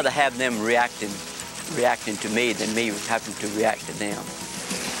rather have them reacting to me than me having to react to them.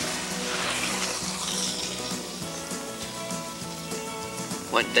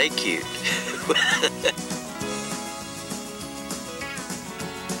 Wasn't they cute?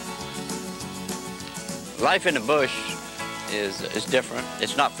 Life in the bush is different.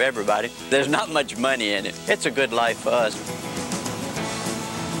 It's not for everybody. There's not much money in it. It's a good life for us.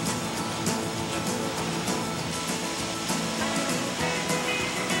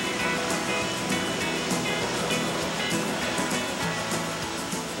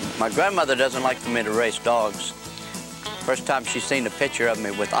 My grandmother doesn't like for me to race dogs. First time she seen a picture of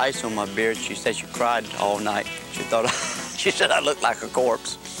me with ice on my beard, she said she cried all night. She said I looked like a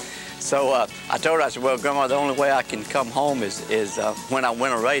corpse. So I told her, I said, well, Grandma, the only way I can come home is when I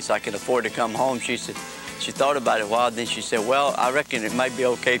win a race, I can afford to come home. She said, she thought about it a while, then she said, well, I reckon it might be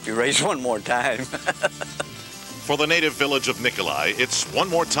okay if you race one more time. For the native village of Nikolai, it's one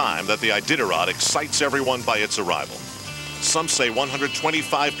more time that the Iditarod excites everyone by its arrival. Some say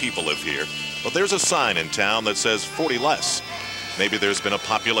 125 people live here, but there's a sign in town that says 40 less. Maybe there's been a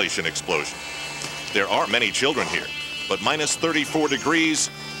population explosion. There are many children here, but minus 34 degrees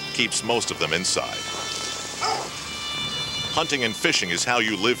keeps most of them inside. Hunting and fishing is how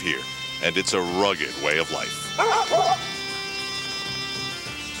you live here, and it's a rugged way of life.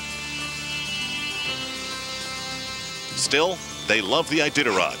 Still, they love the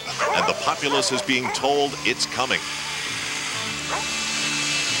Iditarod, and the populace is being told it's coming.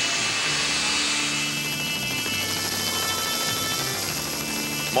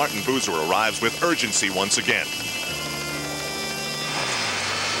 Martin Boozer arrives with urgency once again.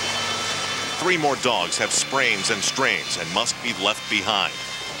 3 more dogs have sprains and strains and must be left behind.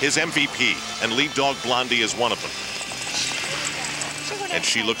 His MVP and lead dog Blondie is one of them. And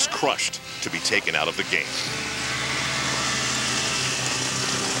she looks crushed to be taken out of the game.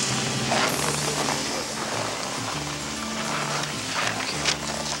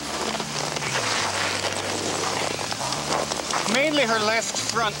 Mainly her left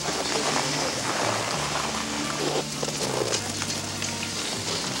front.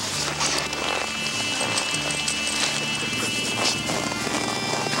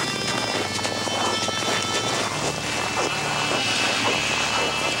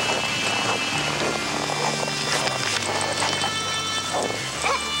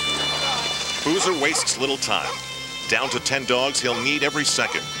 Boozer wastes little time. Down to 10 dogs he'll need every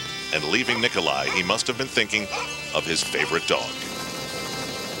second. And leaving Nikolai, he must have been thinking of his favorite dog.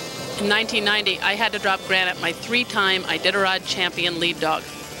 In 1990, I had to drop Granite, my 3-time Iditarod champion lead dog.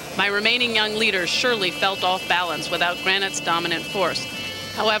 My remaining young leaders surely felt off balance without Granite's dominant force.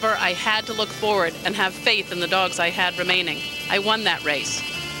 However, I had to look forward and have faith in the dogs I had remaining. I won that race.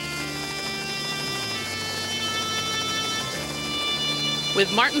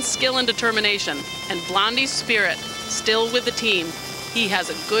 With Martin's skill and determination and Blondie's spirit still with the team, he has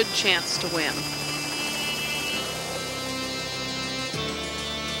a good chance to win.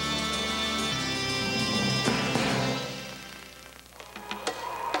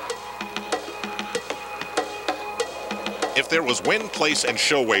 If there was win, place, and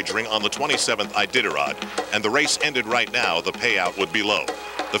show wagering on the 27th Iditarod, and the race ended right now, the payout would be low.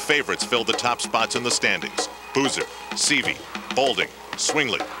 The favorites filled the top spots in the standings. Boozer, Seavey, Bolding,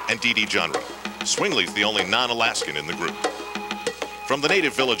 Swingley, and Iditarod. Swingley's the only non-Alaskan in the group. From the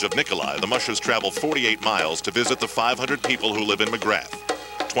native village of Nikolai, the mushers traveled 48 miles to visit the 500 people who live in McGrath.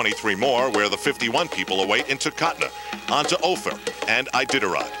 23 more where the 51 people await in Takotna, on to Ophir and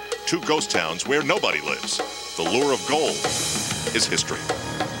Iditarod, 2 ghost towns where nobody lives. The lure of gold is history.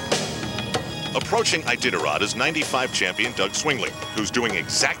 Approaching Iditarod is 95 champion Doug Swingley, who's doing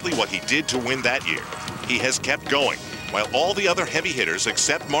exactly what he did to win that year. He has kept going, while all the other heavy hitters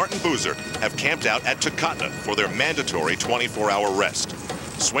except Martin Boozer have camped out at Takotna for their mandatory 24-hour rest.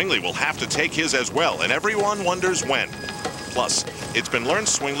 Swingley will have to take his as well, and everyone wonders when. Plus, it's been learned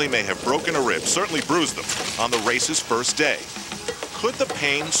Swingley may have broken a rib, certainly bruised them, on the race's first day. Could the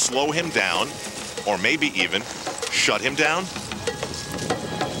pain slow him down, or maybe even shut him down?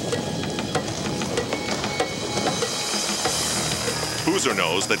 Boozer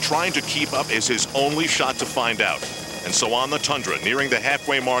knows that trying to keep up is his only shot to find out. And so on the tundra, nearing the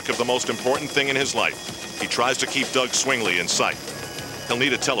halfway mark of the most important thing in his life, he tries to keep Doug Swingley in sight. He'll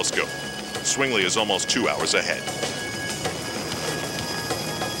need a telescope. Swingley is almost 2 hours ahead.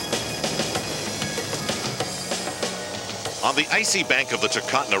 On the icy bank of the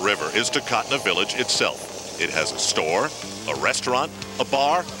Takotna River is Takotna Village itself. It has a store, a restaurant, a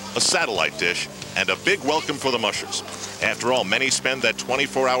bar, a satellite dish, and a big welcome for the mushers. After all, many spend that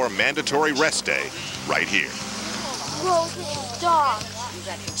 24-hour mandatory rest day right here. Dog.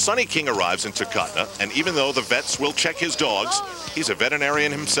 Sonny King arrives in Takotna, and even though the vets will check his dogs, he's a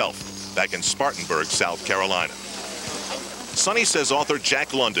veterinarian himself, back in Spartanburg, South Carolina. Sonny says author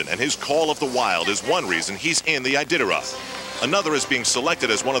Jack London and his Call of the Wild is one reason he's in the Iditarod. Another is being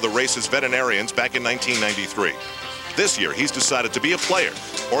selected as one of the race's veterinarians back in 1993. This year, he's decided to be a player,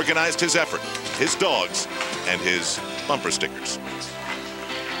 organized his effort, his dogs, and his bumper stickers.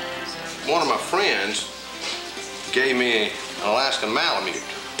 One of my friends gave me an Alaskan Malamute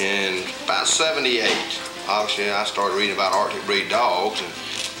in about 78. Obviously, I started reading about Arctic breed dogs, and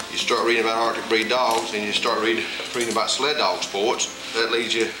you start reading about Arctic breed dogs, and you start reading about sled dog sports. That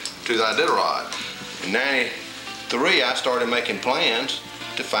leads you to the Iditarod. In 93, I started making plans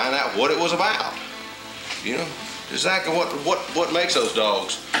to find out what it was about. You know, exactly what makes those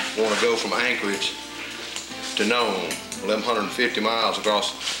dogs want to go from Anchorage to Nome, 1,150 miles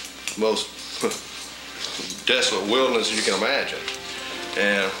across the most desolate wilderness you can imagine.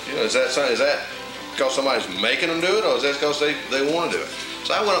 And you know, is that because somebody's making them do it, or is that because they want to do it?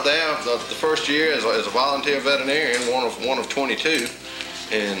 So I went up there the first year as a volunteer veterinarian, one of 22,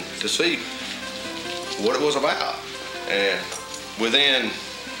 and to see what it was about. And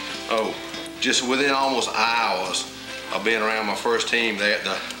just within almost hours of being around my first team there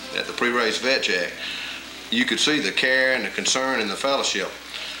at the pre-race vet check, you could see the care and the concern and the fellowship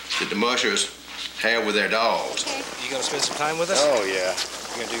that the mushers have with their dogs. You gonna spend some time with us? Oh yeah.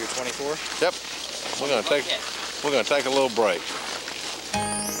 You gonna do your 24? Yep. We're gonna take a little break.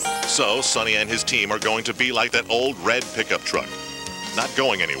 So Sonny and his team are going to be like that old red pickup truck, not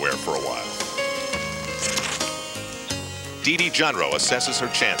going anywhere for a while. Iditarod assesses her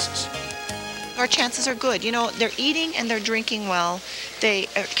chances. Our chances are good. You know, they're eating and they're drinking well. They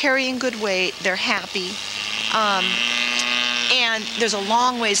are carrying good weight. They're happy. And there's a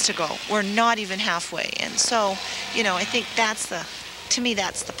long ways to go. We're not even halfway. And so, you know, I think to me,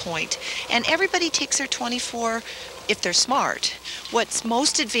 that's the point. And everybody takes their 24 if they're smart, what's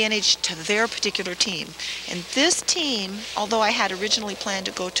most advantage to their particular team. And this team, although I had originally planned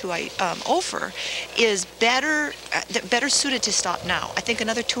to go to Ophir, is better suited to stop now. I think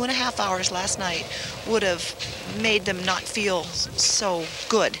another 2.5 hours last night would have made them not feel so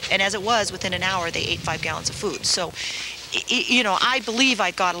good. And as it was, within an hour, they ate 5 gallons of food. So, you know, I believe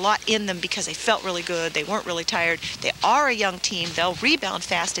I got a lot in them because they felt really good. They weren't really tired. They are a young team. They'll rebound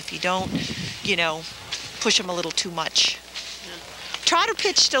fast if you don't you know, push him a little too much. Trotter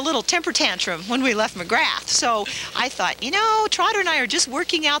pitched a little temper tantrum when we left McGrath, so I thought, you know, Trotter and I are just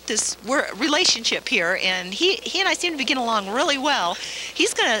working out this relationship here, and he and I seem to be getting along really well.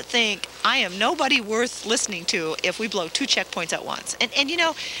 He's going to think I am nobody worth listening to if we blow 2 checkpoints at once. And you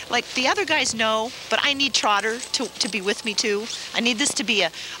know, like the other guys know, but I need Trotter to be with me too. I need this to be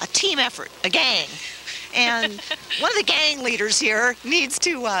a team effort, a gang. And one of the gang leaders here needs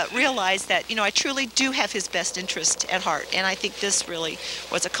to realize that, you know, I truly do have his best interest at heart. And I think this really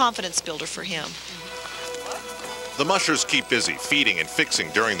was a confidence builder for him. The mushers keep busy feeding and fixing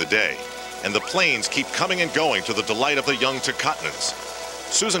during the day. And the planes keep coming and going to the delight of the young Tecotnans.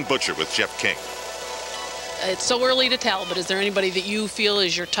 Susan Butcher with Jeff King. It's so early to tell, but is there anybody that you feel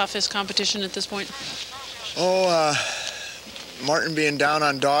is your toughest competition at this point? Oh, Martin being down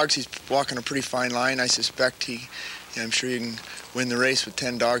on dogs, he's walking a pretty fine line. I suspect I'm sure you can win the race with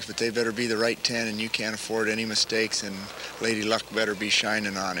 10 dogs, but they better be the right 10, and you can't afford any mistakes, and Lady Luck better be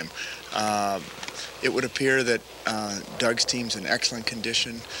shining on him. It would appear that Doug's team's in excellent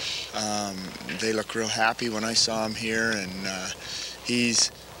condition. They look real happy when I saw him here, and he's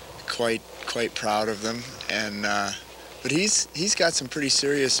quite proud of them. And but he's got some pretty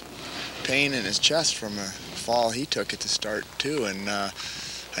serious pain in his chest from a fall he took at the start too, and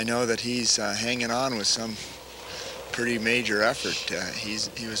I know that he's hanging on with some pretty major effort.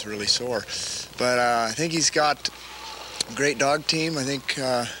 He was really sore, but I think he's got a great dog team. I think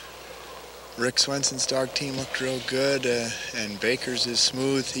Rick Swenson's dog team looked real good, and Baker's is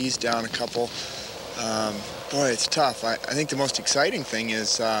smooth. He's down a couple. Boy, it's tough. I think the most exciting thing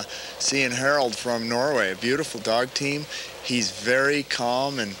is seeing Harold from Norway, a beautiful dog team. He's very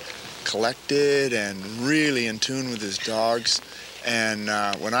calm and collected and really in tune with his dogs. And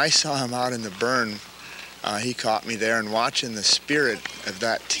when I saw him out in the burn, he caught me there, and watching the spirit of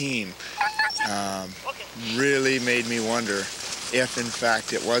that team really made me wonder if, in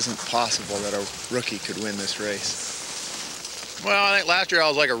fact, it wasn't possible that a rookie could win this race. Well, I think last year I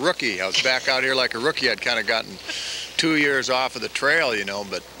was like a rookie. I was back out here like a rookie. I'd kind of gotten 2 years off of the trail, you know,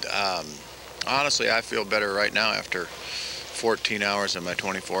 but honestly, I feel better right now after 14 hours of my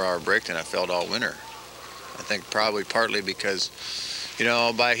 24-hour break than I felt all winter. I think probably partly because, you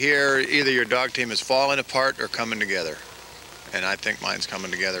know, by here, either your dog team is falling apart or coming together. And I think mine's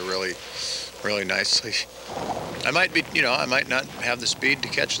coming together really, really nicely. I might be, you know, I might not have the speed to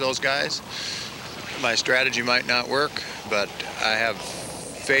catch those guys. My strategy might not work, but I have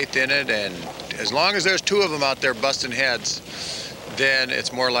faith in it, and as long as there's 2 of them out there busting heads, then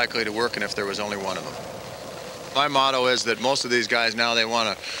it's more likely to work than if there was only 1 of them. My motto is that most of these guys now, they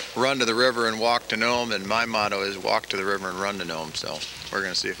want to run to the river and walk to Nome, and my motto is walk to the river and run to Nome, so we're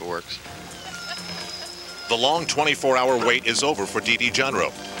going to see if it works. The long 24-hour wait is over for Dee Dee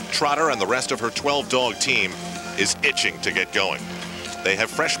Jonrowe. Trotter and the rest of her 12-dog team is itching to get going. They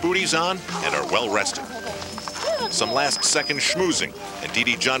have fresh booties on and are well rested. Some last-second schmoozing, and Dee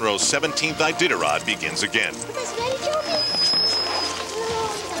Dee Jonrowe's 17th Iditarod begins again.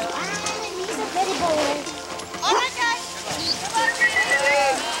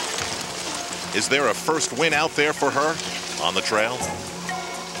 Is there a first win out there for her on the trail?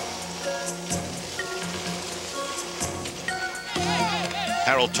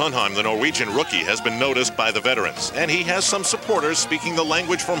 Harold Tunheim, the Norwegian rookie, has been noticed by the veterans, and he has some supporters speaking the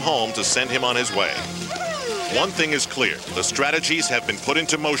language from home to send him on his way. One thing is clear, the strategies have been put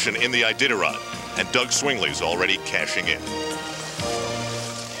into motion in the Iditarod, and Doug Swingley's already cashing in.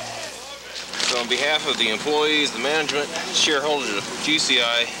 So on behalf of the employees, the management, shareholders of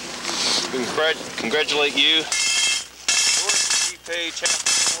GCI, we congratulate you. You paid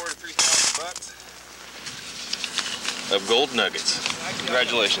Chaplain Award of $3,000 of gold nuggets.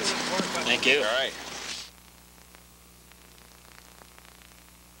 Congratulations. Thank you. All right.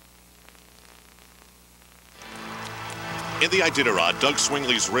 In the Iditarod, Doug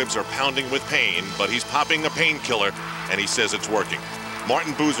Swingley's ribs are pounding with pain, but he's popping a painkiller, and he says it's working.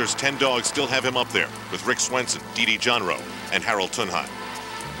 Martin Boozer's 10 dogs still have him up there, with Rick Swenson, Dee Dee Jonrowe, and Harold Tunheim.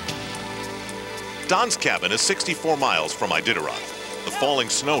 Don's cabin is 64 miles from Iditarod. The falling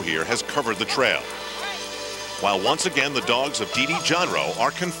snow here has covered the trail. While once again the dogs of Dee Dee Jonrowe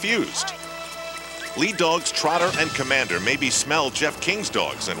are confused. Lead dogs Trotter and Commander maybe smell Jeff King's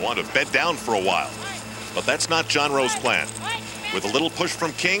dogs and want to bed down for a while. But that's not Jonrowe's plan. With a little push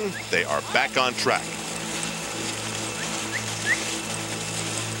from King, they are back on track.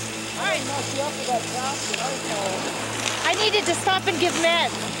 I needed to stop and give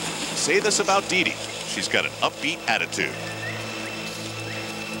meds. Say this about Dee Dee. She's got an upbeat attitude.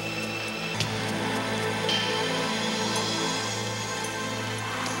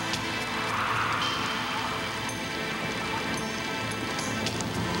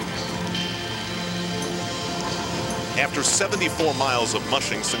 After 74 miles of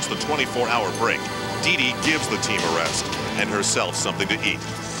mushing since the 24-hour break, Dee Dee gives the team a rest and herself something to eat.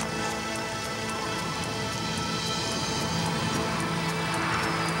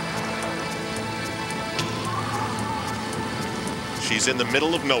 She's in the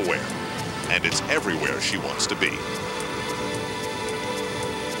middle of nowhere, and it's everywhere she wants to be.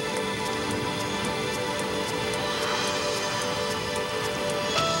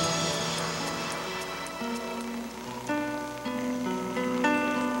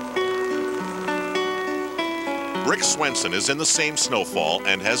 Rick Swenson is in the same snowfall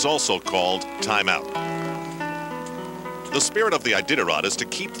and has also called timeout. The spirit of the Iditarod is to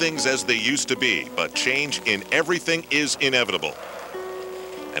keep things as they used to be, but change in everything is inevitable.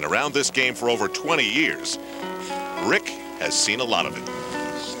 And around this game for over 20 years, Rick has seen a lot of it.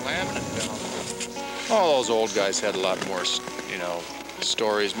 Slamming it down. All those old guys had a lot more, you know,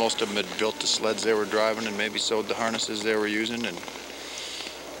 stories. Most of them had built the sleds they were driving and maybe sewed the harnesses they were using, and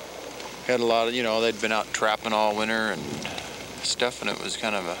had a lot of, you know, they'd been out trapping all winter and stuff, and it was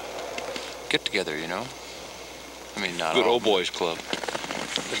kind of a get-together, you know. I mean, not good all old boys club.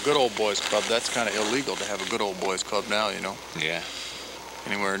 The good old boys club, that's kind of illegal to have a good old boys club now, you know. Yeah.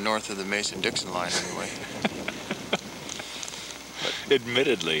 Anywhere north of the Mason-Dixon line, anyway.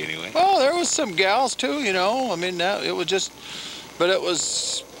 Admittedly, anyway. Well, there was some gals, too, you know. I mean, that, it was just, but it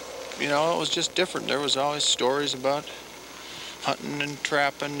was, you know, it was just different. There was always stories about hunting and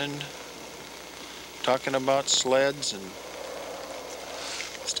trapping and talking about sleds and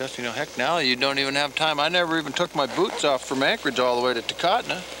stuff, you know. Heck, now you don't even have time. I never even took my boots off from Anchorage all the way to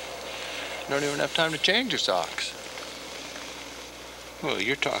Tecotna. You don't even have time to change your socks. Well,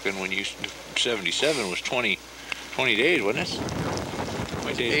 you're talking when you, 77 was 20 days, wasn't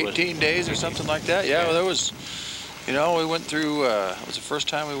it? 18 days or something like that. Yeah, well, there was, you know, we went through, it was the first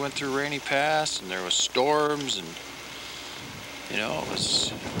time we went through Rainy Pass, and there was storms, and, you know, it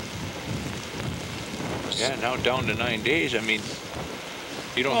was yeah, now down to 9 days. I mean,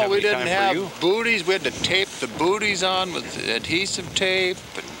 you don't well, have we any didn't time have for you. booties. We had to tape the booties on with adhesive tape,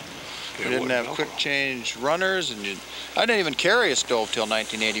 and we didn't have quick change runners, and I didn't even carry a stove till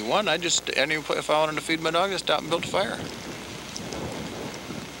 1981. I just, if I wanted to feed my dog, I stopped and built a fire.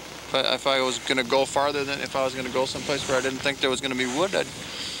 If I was going to go farther than, if I was going to go someplace where I didn't think there was going to be wood, I'd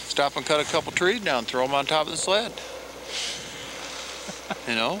stop and cut a couple trees down, throw them on top of the sled.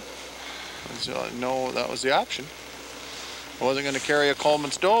 You know? So, no, that was the option. I wasn't going to carry a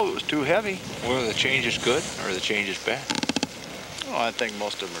Coleman stove. It was too heavy. Were the changes good or the changes bad? Oh, I think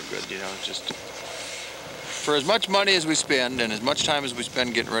most of them are good, you know. Just for as much money as we spend and as much time as we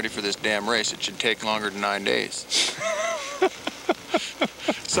spend getting ready for this damn race, it should take longer than 9 days.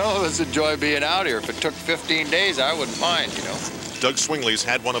 Some of us enjoy being out here. If it took 15 days, I wouldn't mind, you know. Doug Swingley's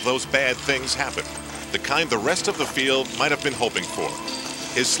had one of those bad things happen, the kind the rest of the field might have been hoping for.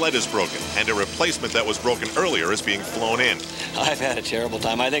 His sled is broken, and a replacement that was broken earlier is being flown in. I've had a terrible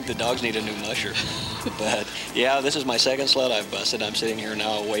time. I think the dogs need a new musher. But yeah, this is my second sled I've busted. I'm sitting here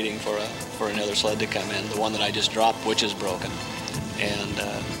now waiting for another sled to come in, the one that I just dropped, which is broken. And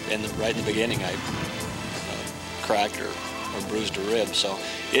right in the beginning, I cracked or bruised a rib. So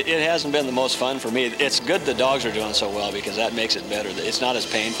it hasn't been the most fun for me. It's good the dogs are doing so well because that makes it better. It's not as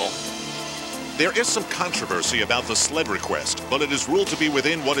painful. There is some controversy about the sled request, but it is ruled to be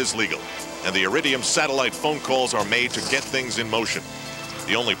within what is legal, and the Iridium satellite phone calls are made to get things in motion.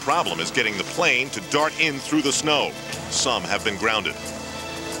 The only problem is getting the plane to dart in through the snow. Some have been grounded.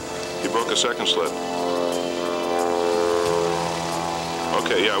 You broke a second sled.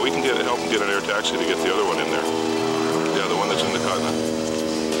 Okay, yeah, we can help him get an air taxi to get the other one in there. Yeah, the one that's in the Tecotna.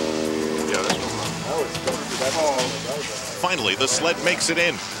 Yeah, that's no problem. Finally, the sled makes it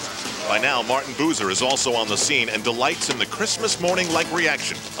in. By now, Martin Boozer is also on the scene and delights in the Christmas morning-like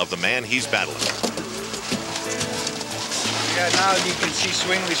reaction of the man he's battling. Yeah, now you can see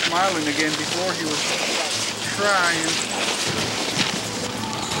Swingley smiling again. Before he was crying.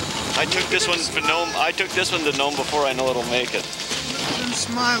 I took this one to Nome before I know it'll make it. I'm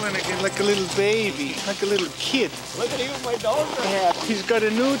smiling again like a little baby, like a little kid. Look at him, my dogs are happy. He's got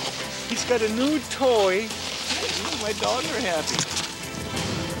a new toy. My dogs are happy.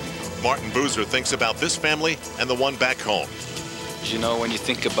 Martin Boozer thinks about this family and the one back home. You know, when you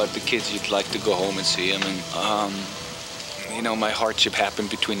think about the kids, you'd like to go home and see them. And, you know, my hardship happened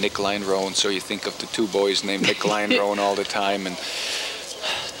between Nikolai and Rowan, so you think of the two boys named Nikolai and Rowan all the time. And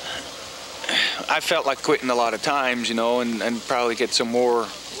I felt like quitting a lot of times, you know, and probably get some more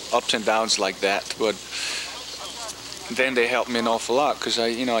ups and downs like that. But then they helped me an awful lot because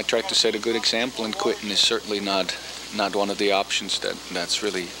I tried to set a good example, and quitting is certainly not one of the options that's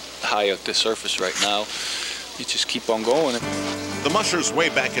really high at the surface right now. you just keep on going. The mushers way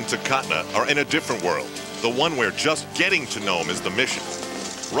back in Takatna are in a different world, the one where just getting to know 'em is the mission.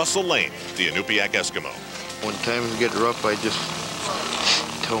 Russell Lane, the Inupiaq Eskimo. When times get rough, I just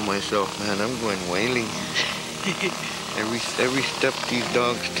tell myself, man, I'm going whaling. Every step these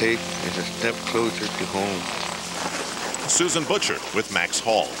dogs take is a step closer to home. Susan Butcher with Max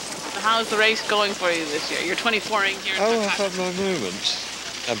Hall. How's the race going for you this year? You're 24ing here in I've had my moments.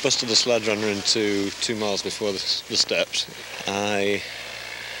 I busted the sled runner into 2 miles before the steps. I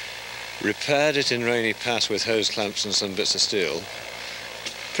repaired it in Rainy Pass with hose clamps and some bits of steel.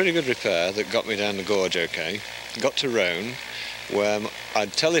 Pretty good repair that got me down the gorge okay. Got to Roan, where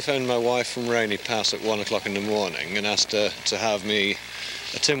I'd telephoned my wife from Rainy Pass at 1 o'clock in the morning and asked her to have me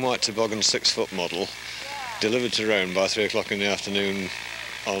a Tim White toboggan 6-foot model delivered to Roan by 3 o'clock in the afternoon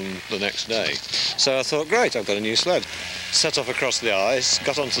on the next day. So I thought, great, I've got a new sled. Set off across the ice,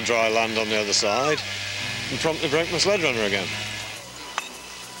 got onto dry land on the other side, and promptly broke my sled runner again.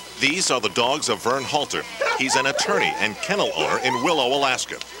 These are the dogs of Vern Halter. He's an attorney and kennel owner in Willow,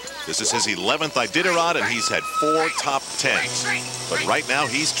 Alaska. This is his 11th Iditarod, and he's had 4 top 10s. But right now,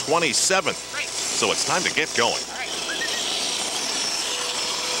 he's 27th. So it's time to get going.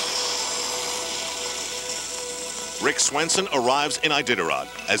 Rick Swenson arrives in Iditarod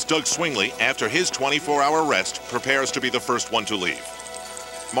as Doug Swingley, after his 24-hour rest, prepares to be the first one to leave.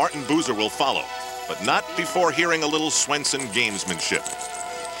 Martin Boozer will follow, but not before hearing a little Swenson gamesmanship.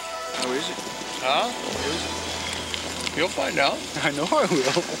 How is it? Huh? You'll find out. I know I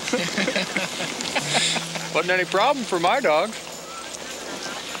will. Wasn't any problem for my dogs.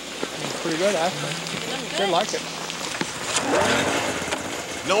 Pretty good, actually. They like it.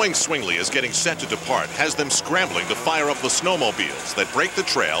 Knowing Swingley is getting set to depart has them scrambling to fire up the snowmobiles that break the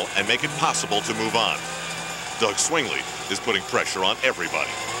trail and make it possible to move on. Doug Swingley is putting pressure on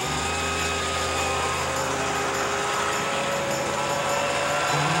everybody.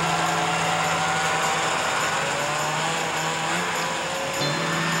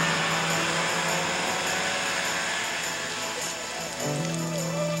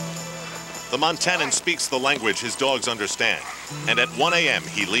 The Montanan speaks the language his dogs understand, and at 1 a.m.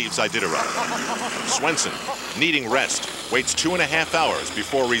 he leaves Iditarod. Swenson, needing rest, waits 2.5 hours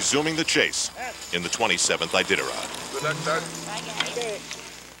before resuming the chase in the 27th Iditarod. Good luck, Doug.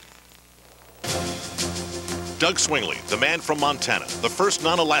 Doug Swingley, the man from Montana, the first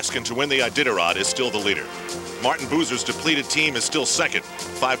non-Alaskan to win the Iditarod, is still the leader. Martin Boozer's depleted team is still second.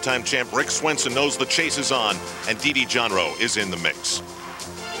 5-time champ Rick Swenson knows the chase is on, and Dee Johnroe is in the mix.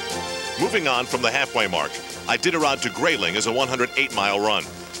 Moving on from the halfway mark, Iditarod to Grayling is a 108-mile run.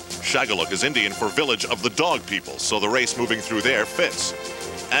 Shagaluk is Indian for Village of the Dog People, so the race moving through there fits.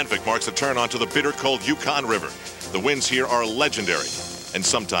 Anvik marks a turn onto the bitter cold Yukon River. The winds here are legendary and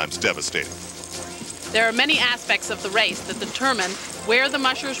sometimes devastating. There are many aspects of the race that determine where the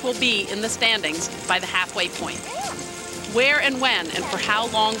mushers will be in the standings by the halfway point. Where and when and for how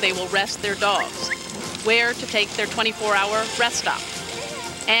long they will rest their dogs. Where to take their 24-hour rest stop.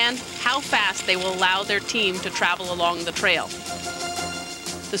 And how fast they will allow their team to travel along the trail.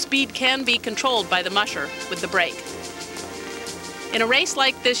 The speed can be controlled by the musher with the brake. In a race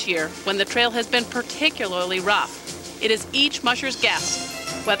like this year, when the trail has been particularly rough, it is each musher's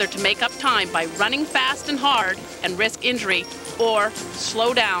guess whether to make up time by running fast and hard and risk injury, or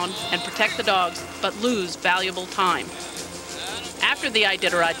slow down and protect the dogs but lose valuable time. After the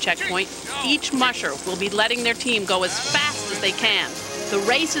Iditarod checkpoint, each musher will be letting their team go as fast as they can. The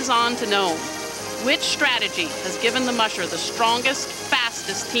race is on to know which strategy has given the musher the strongest,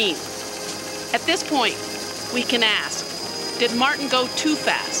 fastest team. At this point, we can ask, did Martin go too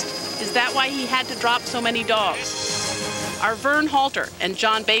fast? Is that why he had to drop so many dogs? Are Vern Halter and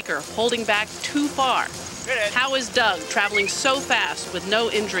John Baker holding back too far? How is Doug traveling so fast with no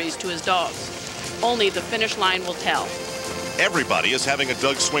injuries to his dogs? Only the finish line will tell. Everybody is having a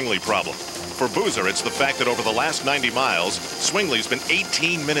Doug Swingley problem. For Boozer, it's the fact that over the last 90 miles, Swingley's been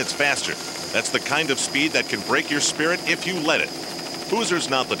 18 minutes faster. That's the kind of speed that can break your spirit if you let it. Boozer's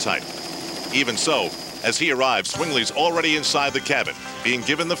not the type. Even so, as he arrives, Swingley's already inside the cabin, being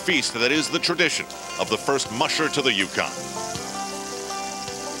given the feast that is the tradition of the first musher to the Yukon.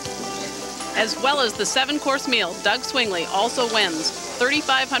 As well as the 7-course meal, Doug Swingley also wins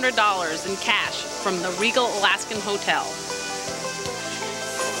 $3,500 in cash from the Regal Alaskan Hotel.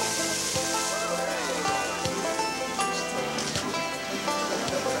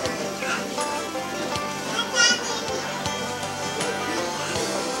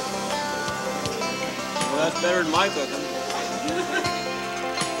 Well, that's better than my cooking.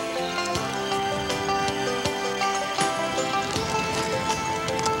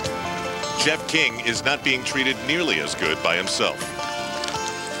 Jeff King is not being treated nearly as good by himself.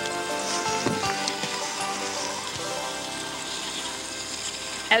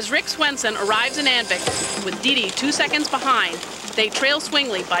 As Rick Swenson arrives in Anvik with Dee Dee 2 seconds behind, they trail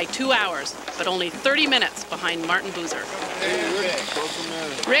Swingley by 2 hours, but only 30 minutes behind Martin Boozer.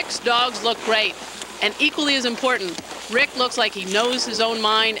 Rick's dogs look great, and equally as important, Rick looks like he knows his own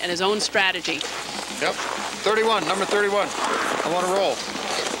mind and his own strategy. Yep, 31, number 31. I want to roll.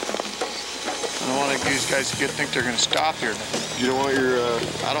 I don't want these guys to think they're going to stop here. You don't want your...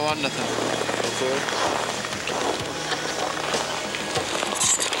 I don't want nothing. Okay.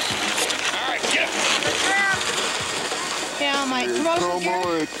 Yeah, my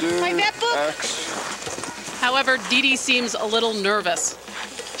promotion gear. My vet book. However, Dee Dee seems a little nervous.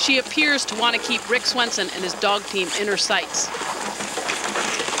 She appears to want to keep Rick Swenson and his dog team in her sights.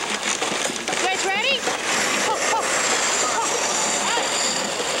 You guys ready?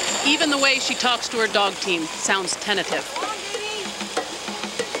 Even the way she talks to her dog team sounds tentative.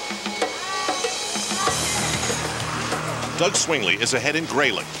 Doug Swingley is ahead in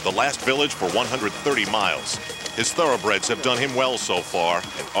Grueling, the last village for 130 miles. His thoroughbreds have done him well so far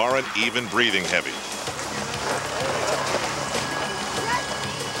and aren't even breathing heavy.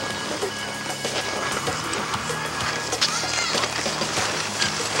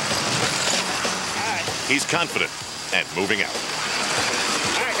 He's confident and moving out.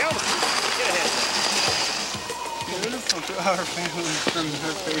 All right, Elvis, get ahead. Beautiful to our family from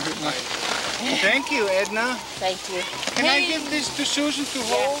her favorite night. Thank you, Edna. Thank you. Can I give this to Susan to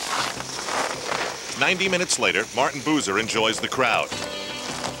hold? 90 minutes later, Martin Boozer enjoys the crowd,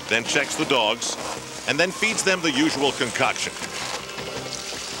 then checks the dogs, and then feeds them the usual concoction.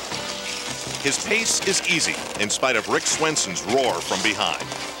 His pace is easy, in spite of Rick Swenson's roar from behind.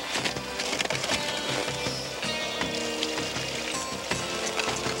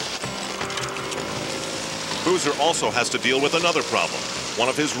 Boozer also has to deal with another problem. One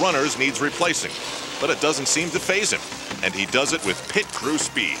of his runners needs replacing, but it doesn't seem to faze him, and he does it with pit crew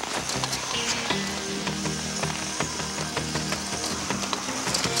speed.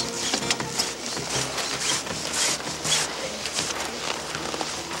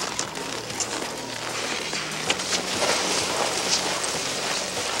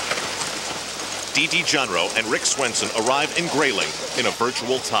 Iditarod and Rick Swenson arrive in Grueling in a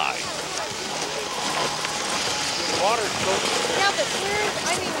virtual tie. Water. Yeah, but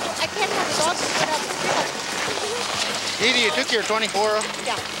I can't have the dogs put out the field. Edie, you took your 24?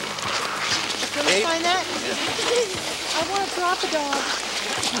 Yeah. Can we find that? I want to drop a dog.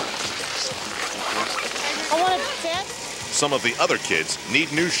 I want to vet. Some of the other kids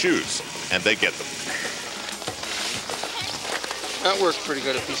need new shoes, and they get them. That works pretty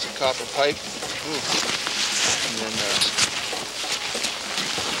good, a piece of copper pipe. And then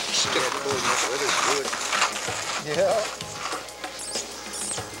stick it. Yeah.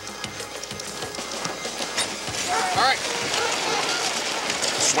 All right.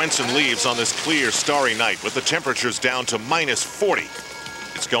 Swenson leaves on this clear, starry night with the temperatures down to minus 40.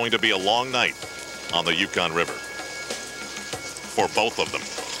 It's going to be a long night on the Yukon River. For both of them,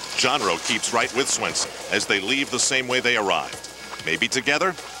 Jonro keeps right with Swenson as they leave the same way they arrived. Maybe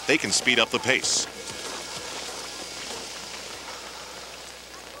together, they can speed up the pace.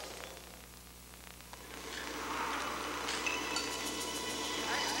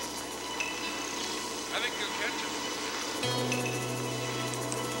 I think you'll catch him.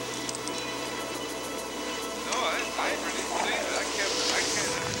 No, I really believe it. I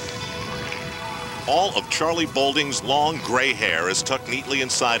can't. All of Charlie Bolding's long gray hair is tucked neatly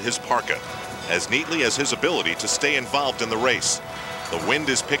inside his parka, as neatly as his ability to stay involved in the race. The wind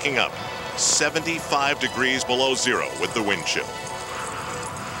is picking up, 75 degrees below zero with the wind chill.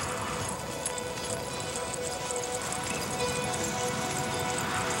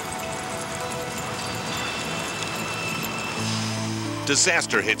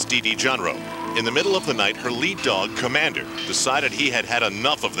 Disaster hits Iditarod. In the middle of the night, her lead dog, Commander, decided he had had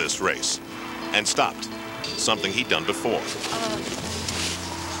enough of this race and stopped, something he'd done before.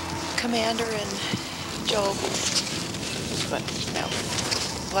 Commander and Job, but no.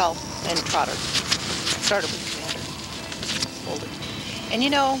 Well, and Trotter. Started with Commander. Hold it. And you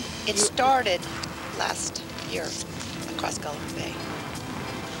know, it started last year across Gulliver Bay.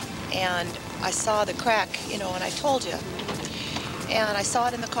 And I saw the crack, you know, and I told you. And I saw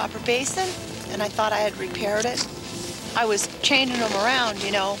it in the Copper Basin, and I thought I had repaired it. I was changing them around,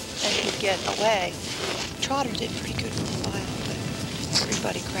 you know, and he'd get away. Trotter did pretty good for a while, but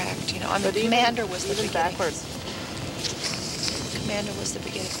everybody cracked, you know. I mean, Commander was the beginning. Backwards. Commander was the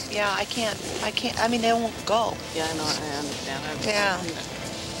beginning. Yeah, I can't, I mean, they won't go. Yeah, I know, I understand. Yeah.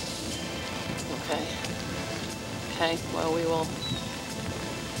 Okay. Okay, well, we will.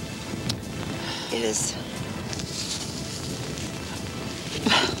 It is.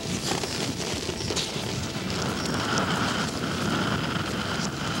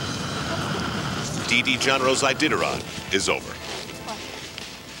 D.D. Johnro's Iditarod is over.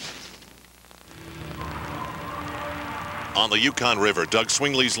 On the Yukon River, Doug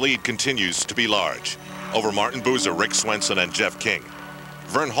Swingley's lead continues to be large. Over Martin Boozer, Rick Swenson, and Jeff King.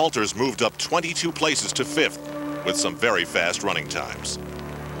 Vern Halter's moved up 22 places to 5th with some very fast running times.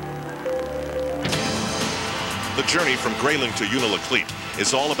 The journey from Grueling to Unalakleet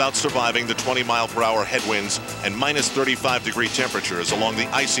is all about surviving the 20-mile-per-hour headwinds and minus 35-degree temperatures along the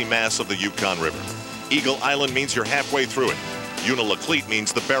icy mass of the Yukon River. Eagle Island means you're halfway through it. Unalakleet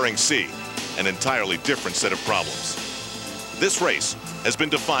means the Bering Sea, an entirely different set of problems. This race has been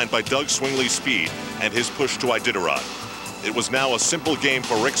defined by Doug Swingley's speed and his push to Iditarod. It was now a simple game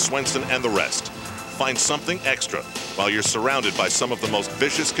for Rick Swenson and the rest. Find something extra while you're surrounded by some of the most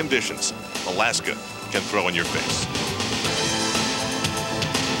vicious conditions Alaska can throw in your face.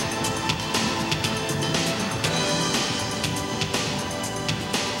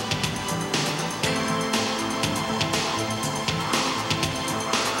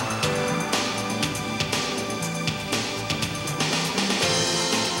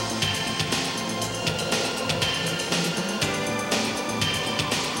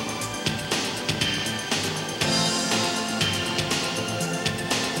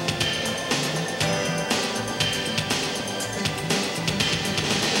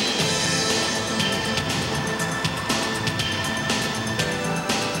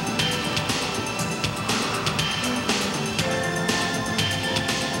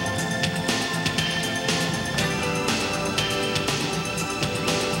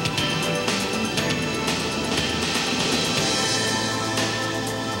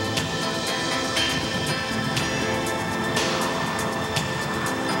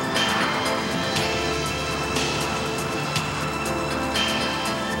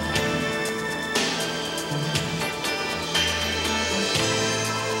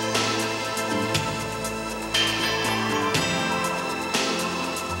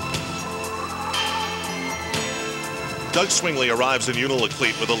 Doug Swingley arrives in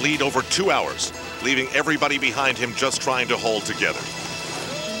Unalakleet with a lead over 2 hours, leaving everybody behind him just trying to hold together.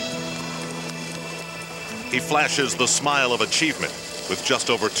 He flashes the smile of achievement with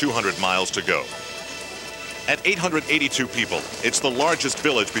just over 200 miles to go. At 882 people, it's the largest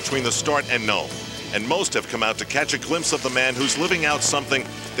village between the start and Nome, and most have come out to catch a glimpse of the man who's living out something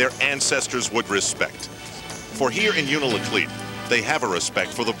their ancestors would respect. For here in Unalakleet, they have a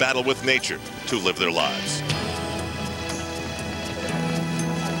respect for the battle with nature to live their lives.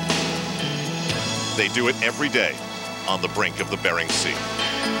 They do it every day on the brink of the Bering Sea.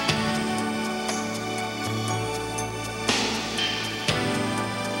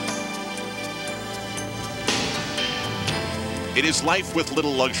 It is life with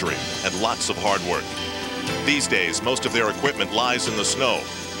little luxury and lots of hard work. These days, most of their equipment lies in the snow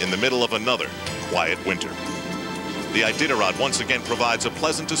in the middle of another quiet winter. The Iditarod once again provides a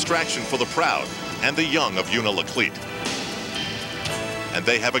pleasant distraction for the proud and the young of Unalakleet. And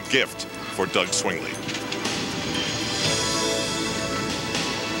they have a gift for Doug Swingley.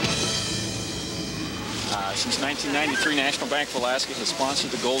 Since 1993, National Bank of Alaska has sponsored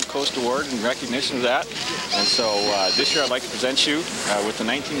the Gold Coast Award in recognition of that. And so this year I'd like to present you with the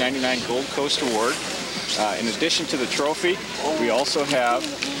 1999 Gold Coast Award. In addition to the trophy, we also have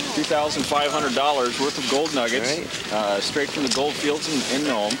 $2,500 worth of gold nuggets, straight from the gold fields in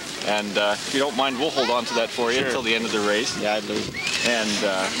Nome. And if you don't mind, we'll hold on to that for you until the end of the race. Yeah, I'd love it. And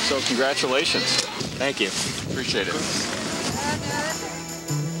so congratulations. Thank you. Appreciate it.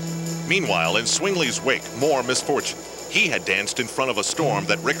 Meanwhile, in Swingley's wake, more misfortune. He had danced in front of a storm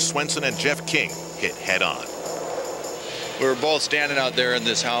that Rick Swenson and Jeff King hit head on. We were both standing out there in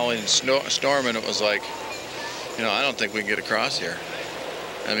this howling storm, and it was like, you know, I don't think we can get across here.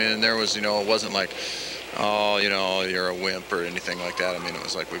 I mean, there was, you know, it wasn't like, oh, you know, you're a wimp or anything like that. I mean, it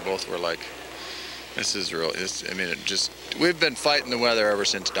was like we both were like, this is real. I mean, it just, we've been fighting the weather ever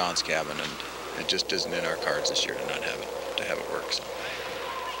since Don's cabin, and it just isn't in our cards this year to not have it work. So.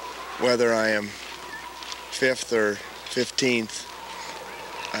 Whether I am 5th or 15th,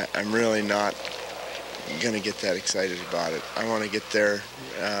 I'm really not going to get that excited about it. I want to get there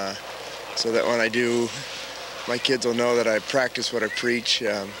so that when I do, my kids will know that I practice what I preach.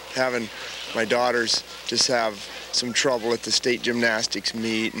 Having my daughters just have some trouble at the state gymnastics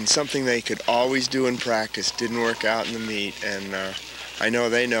meet, and something they could always do in practice didn't work out in the meet, and I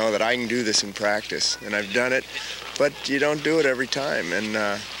know they know that I can do this in practice, and I've done it, but you don't do it every time,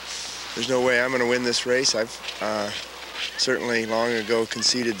 and there's no way I'm going to win this race. I've certainly long ago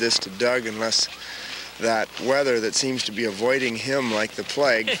conceded this to Doug unless that weather that seems to be avoiding him like the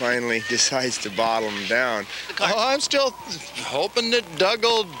plague finally decides to bottle him down. Oh, I'm still hoping that Doug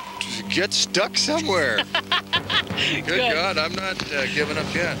will get stuck somewhere. Good God, I'm not giving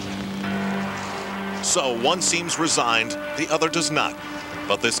up yet. So one seems resigned, the other does not.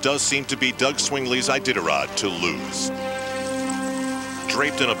 But this does seem to be Doug Swingley's Iditarod to lose.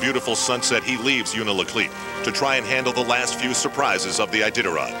 Draped in a beautiful sunset, he leaves Unalakleet to try and handle the last few surprises of the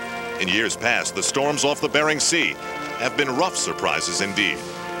Iditarod. In years past, the storms off the Bering Sea have been rough surprises indeed.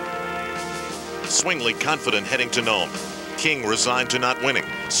 Swingley confident heading to Nome. King resigned to not winning.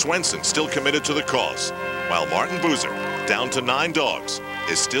 Swenson still committed to the cause. While Martin Boozer, down to 9 dogs,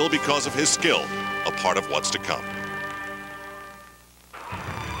 is still, because of his skill, a part of what's to come.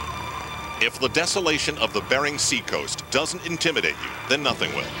 If the desolation of the Bering Sea coast doesn't intimidate you, then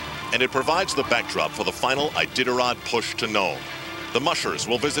nothing will. And it provides the backdrop for the final Iditarod push to Nome. The mushers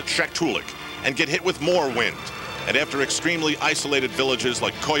will visit Shaktoolik and get hit with more wind. And after extremely isolated villages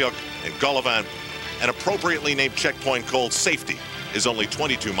like Koyuk and Golovan, an appropriately named checkpoint called Safety is only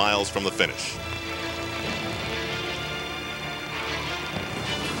 22 miles from the finish.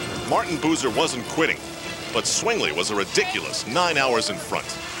 Martin Boozer wasn't quitting, but Swingley was a ridiculous 9 hours in front.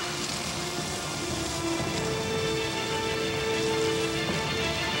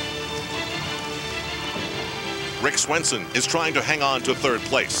 Rick Swenson is trying to hang on to 3rd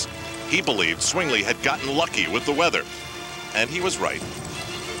place. He believed Swingley had gotten lucky with the weather, and he was right.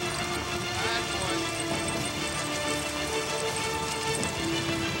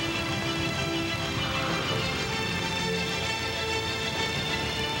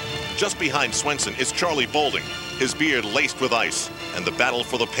 Just behind Swenson is Charlie Boulding, his beard laced with ice, and the battle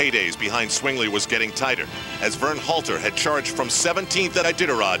for the paydays behind Swingley was getting tighter, as Vern Halter had charged from 17th at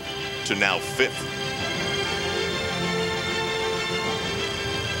Iditarod to now 5th.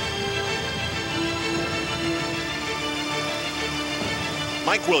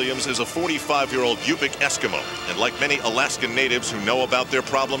 Mike Williams is a 45-year-old Yupik Eskimo, and like many Alaskan natives who know about their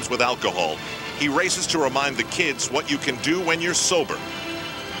problems with alcohol, he races to remind the kids what you can do when you're sober.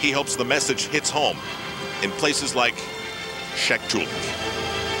 He hopes the message hits home in places like Shaktoolik.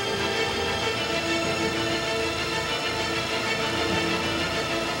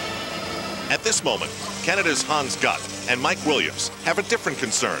 At this moment, Canada's Hans Gott and Mike Williams have a different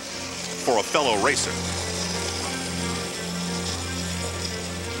concern for a fellow racer.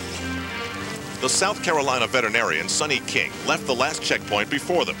 The South Carolina veterinarian, Sonny King, left the last checkpoint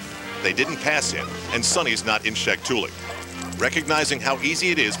before them. They didn't pass him, and Sonny's not in Shaktoolik. Recognizing how easy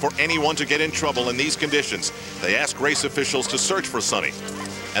it is for anyone to get in trouble in these conditions, they ask race officials to search for Sonny,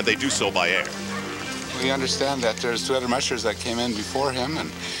 and they do so by air. We understand that there's 2 other mushers that came in before him,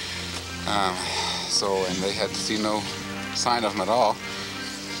 and they had seen no sign of him at all,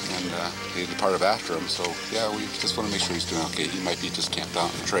 and they departed after him. So yeah, we just want to make sure he's doing okay. He might be just camped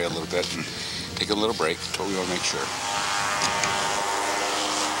out on the trail a little bit and take a little break, but we want to make sure.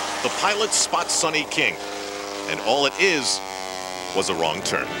 The pilot spots Sonny King, and all it is was a wrong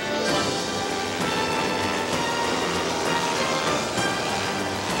turn.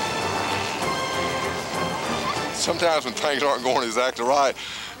 Sometimes when things aren't going exactly right,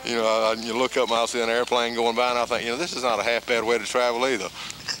 you know, you look up and I'll see an airplane going by and I think, you know, this is not a half bad way to travel either.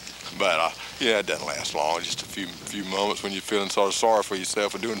 But yeah, it doesn't last long. Just a few moments when you're feeling sort of sorry for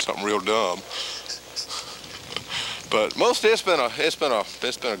yourself for doing something real dumb. But mostly it's been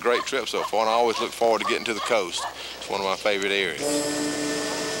a great trip so far, and I always look forward to getting to the coast. It's one of my favorite areas.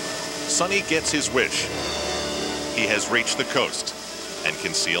 Sonny gets his wish. He has reached the coast and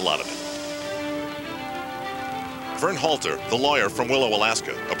can see a lot of it. Vern Halter, the lawyer from Willow,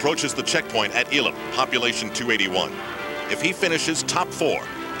 Alaska, approaches the checkpoint at Elam, population 281. If he finishes top 4,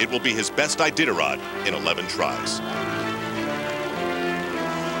 it will be his best Iditarod in 11 tries.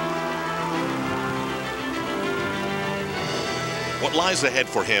 What lies ahead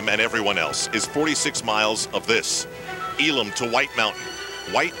for him and everyone else is 46 miles of this. Elam to White Mountain.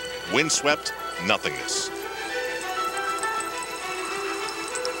 White, windswept, nothingness.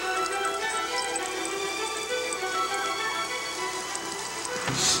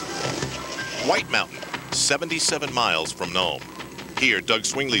 White Mountain, 77 miles from Nome. Here, Doug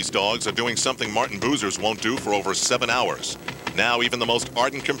Swingley's dogs are doing something Martin Boozer's won't do for over 7 hours. Now, even the most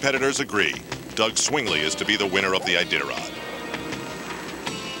ardent competitors agree Doug Swingley is to be the winner of the Iditarod.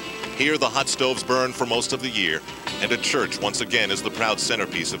 Here, the hot stoves burn for most of the year, and a church once again is the proud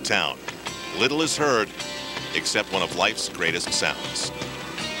centerpiece of town. Little is heard, except one of life's greatest sounds.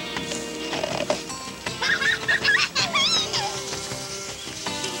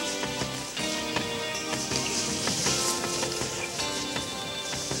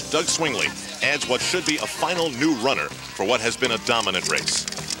 Doug Swingley adds what should be a final new runner for what has been a dominant race.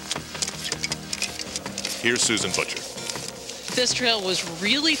 Here's Susan Butcher. This trail was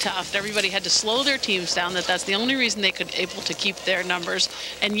really tough. Everybody had to slow their teams down. That's the only reason they could able to keep their numbers.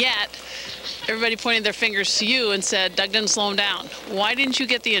 And yet, everybody pointed their fingers to you and said, Doug didn't slow them down. Why didn't you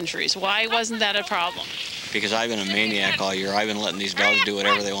get the injuries? Why wasn't that a problem? Because I've been a maniac all year. I've been letting these dogs do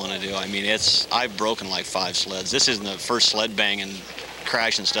whatever they want to do. I mean, I've broken like 5 sleds. This isn't the first sled bang and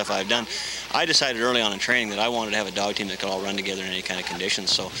crash and stuff I've done. I decided early on in training that I wanted to have a dog team that could all run together in any kind of conditions.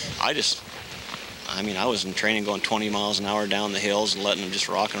 So I was in training going 20 miles an hour down the hills and letting them just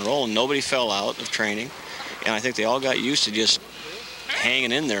rock and roll, and nobody fell out of training. And I think they all got used to just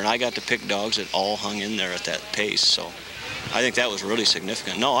hanging in there, and I got to pick dogs that all hung in there at that pace. So I think that was really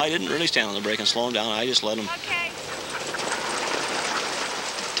significant. No, I didn't really stand on the brake and slow them down. I just let them. Okay.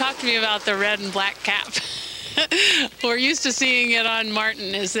 Talk to me about the red and black cap. We're used to seeing it on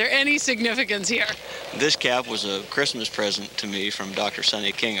Martin. Is there any significance here? This cap was a Christmas present to me from Dr.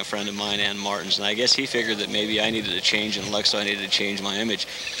 Sonny King, a friend of mine and Martin's, and I guess he figured that maybe I needed to change in luck, so I needed to change my image.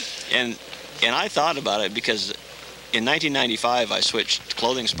 And I thought about it because in 1995 I switched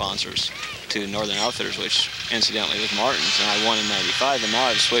clothing sponsors to Northern Outfitters, which incidentally was Martin's, and I won in 95, and now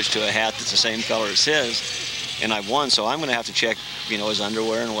I've switched to a hat that's the same color as his, and I've won, so I'm going to have to check, his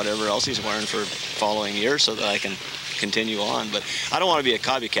underwear and whatever else he's wearing for following years so that I can continue on. But I don't want to be a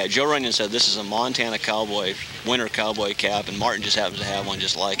copycat. Joe Runyon said this is a Montana cowboy, winter cowboy cap, and Martin just happens to have one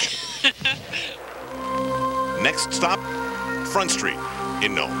just like it. Next stop, Front Street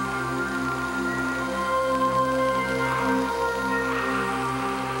in Nome.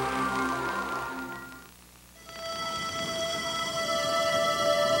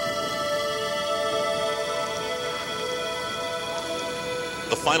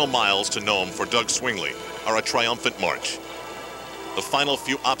 The final miles to Nome for Doug Swingley are a triumphant march. The final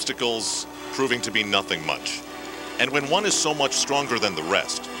few obstacles proving to be nothing much. And when one is so much stronger than the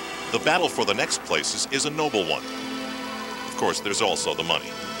rest, the battle for the next places is a noble one. Of course, there's also the money.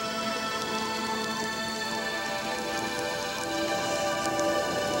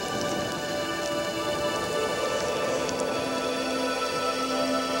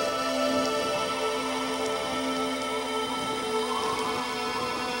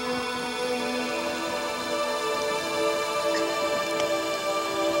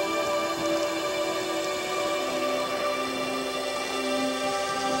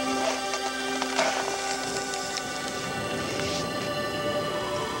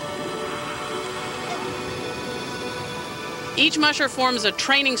 Each musher forms a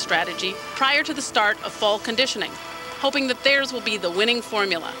training strategy prior to the start of fall conditioning, hoping that theirs will be the winning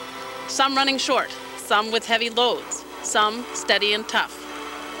formula. Some running short, some with heavy loads, some steady and tough.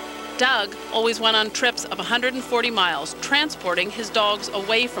 Doug always went on trips of 140 miles, transporting his dogs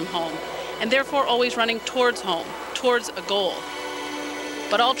away from home, and therefore always running towards home, towards a goal.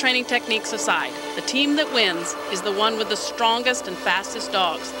 But all training techniques aside, the team that wins is the one with the strongest and fastest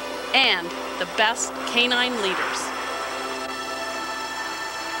dogs, and the best canine leaders.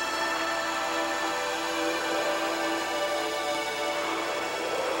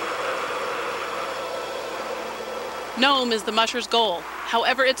 Nome is the musher's goal.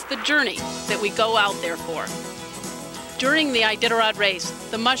 However, it's the journey that we go out there for. During the Iditarod race,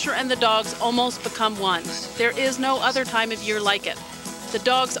 the musher and the dogs almost become one. There is no other time of year like it. The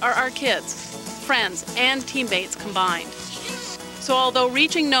dogs are our kids, friends, and teammates combined. So although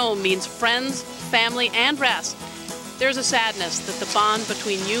reaching Nome means friends, family, and rest, there's a sadness that the bond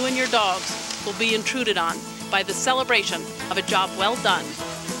between you and your dogs will be intruded on by the celebration of a job well done.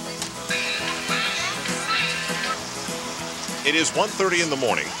 It is 1:30 in the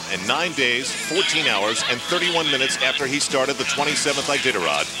morning, and 9 days, 14 hours, and 31 minutes after he started the 27th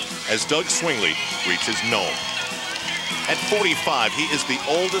Iditarod, as Doug Swingley reaches Nome. At 45, he is the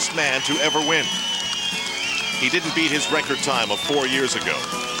oldest man to ever win. He didn't beat his record time of 4 years ago,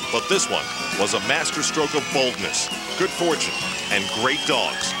 but this one was a masterstroke of boldness, good fortune, and great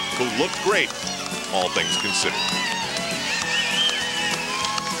dogs who looked great, all things considered.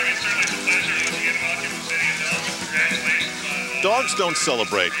 Dogs don't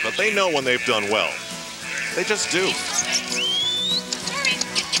celebrate, but they know when they've done well. They just do.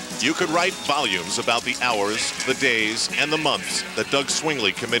 You could write volumes about the hours, the days, and the months that Doug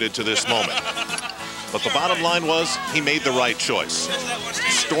Swingley committed to this moment. But the bottom line was he made the right choice.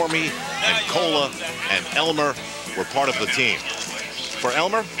 Stormy and Cola and Elmer were part of the team. For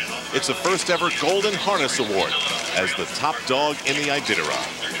Elmer, it's the first ever Golden Harness Award as the top dog in the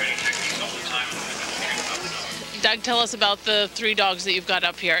Iditarod. Doug, tell us about the 3 dogs that you've got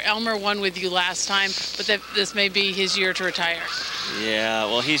up here. Elmer won with you last time, but this may be his year to retire. Yeah,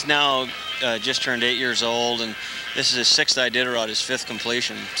 well, he's now just turned 8 years old, and this is his 6th Iditarod, his 5th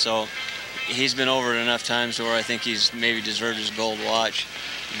completion. So he's been over it enough times where I think he's maybe deserved his gold watch.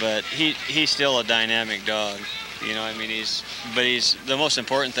 But he's still a dynamic dog. You know, I mean, the most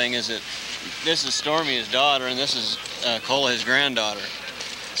important thing is that this is Stormy, his daughter, and this is Cola, his granddaughter.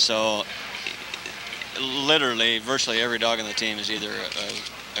 So literally, virtually every dog on the team is either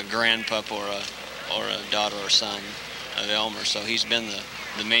a grandpup or a daughter or son of Elmer. So he's been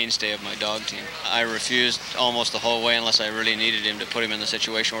the mainstay of my dog team. I refused almost the whole way unless I really needed him to put him in the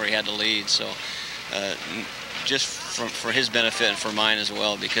situation where he had to lead. So just for his benefit and for mine as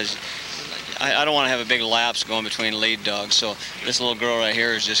well, because I don't want to have a big lapse going between lead dogs. So this little girl right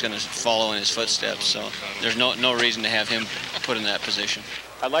here is just going to follow in his footsteps. So there's no reason to have him put in that position.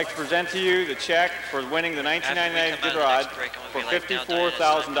 I'd like to present to you the check for winning the 1999 Iditarod for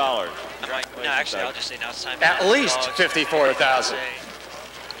 $54,000. No, actually, I'll just say now it's time. At least $54,000.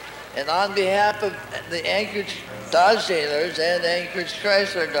 And on behalf of the Anchorage Dodge dealers and Anchorage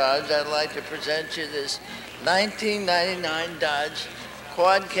Chrysler Dodge, I'd like to present you this 1999 Dodge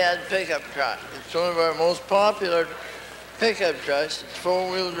Quad Cab pickup truck. It's one of our most popular pickup trucks. It's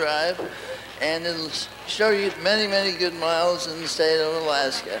 4-wheel drive, and it'll show you many, many good miles in the state of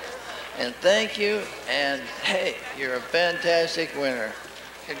Alaska. And thank you, and hey, you're a fantastic winner.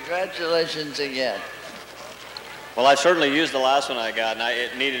 Congratulations again. Well, I certainly used the last one I got, and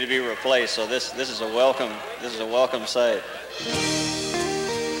it needed to be replaced. So this is a welcome sight.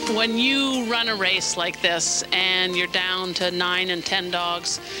 When you run a race like this and you're down to 9 and 10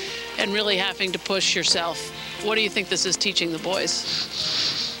 dogs and really having to push yourself, what do you think this is teaching the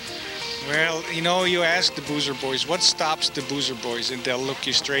boys? Well, you know, you ask the Boozer boys, what stops the Boozer boys? And they'll look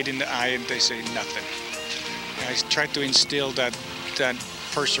you straight in the eye and they say nothing. I try to instill that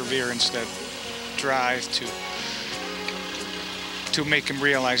perseverance, that drive to make them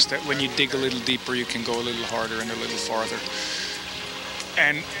realize that when you dig a little deeper, you can go a little harder and a little farther.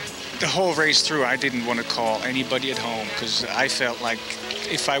 And the whole race through, I didn't want to call anybody at home because I felt like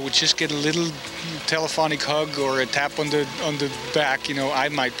if I would just get a little telephonic hug or a tap on the back, you know, I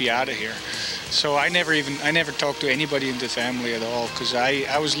might be out of here. So I never talked to anybody in the family at all because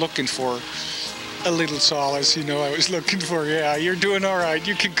I was looking for a little solace, you know. I was looking for, yeah, you're doing all right,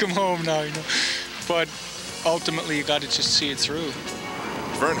 you can come home now, you know. But ultimately, you got to just see it through.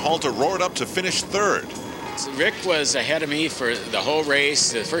 Vern Halter roared up to finish 3rd. Rick was ahead of me for the whole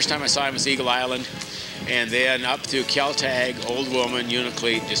race. The first time I saw him was Eagle Island, and then up to Keltag, Old Woman,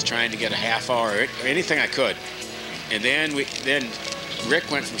 Uniclete, just trying to get a half hour or anything I could. And then Rick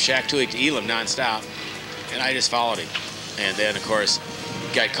went from Shaktoolik to Elam nonstop, and I just followed him. And then, of course,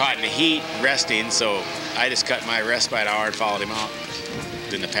 got caught in the heat resting, so I just cut my rest by an hour and followed him out.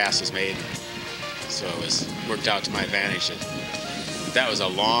 Then the pass was made, so it worked out to my advantage. That was a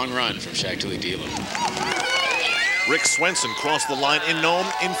long run from Shaktoolik to Elam. Rick Swenson crossed the line in Nome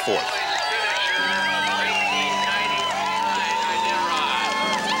in 4th.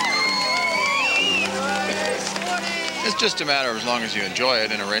 It's just a matter of as long as you enjoy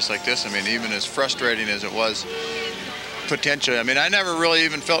it in a race like this. I mean, even as frustrating as it was potentially, I mean, I never really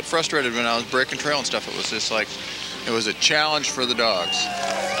even felt frustrated when I was breaking trail and stuff. It was just like, it was a challenge for the dogs.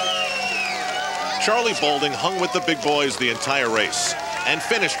 Charlie Boulding hung with the big boys the entire race and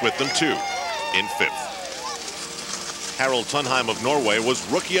finished with them too in 5th. Harold Tunheim of Norway was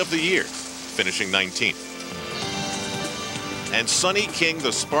Rookie of the Year, finishing 19th. And Sonny King,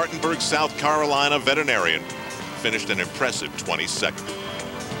 the Spartanburg, South Carolina veterinarian, finished an impressive 22nd.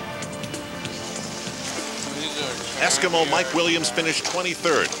 Eskimo Mike Williams finished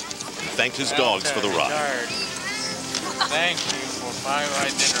 23rd and thanked his dogs for the ride. Thank you for my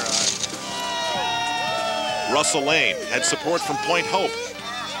Iditarod. Russell Lane had support from Point Hope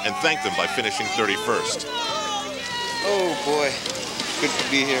and thanked them by finishing 31st. Oh boy, good to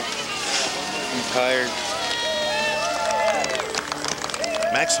be here. I'm tired.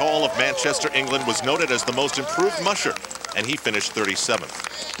 Max Hall of Manchester, England was noted as the most improved musher, and he finished 37th.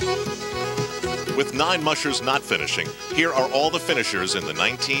 With 9 mushers not finishing, here are all the finishers in the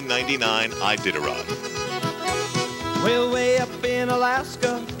 1999 Iditarod. Well, way up in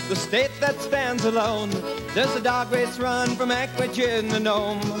Alaska, the state that stands alone, there's a dog race run from Anchorage in the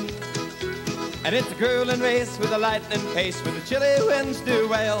Nome. And it's a grueling race with a lightning pace, where the chilly winds do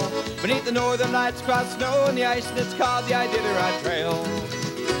wail beneath the northern lights, cross snow and the ice, and it's called the Iditarod Trail.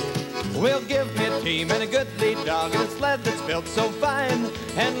 Well, give me a team and a good lead dog and a sled that's built so fine,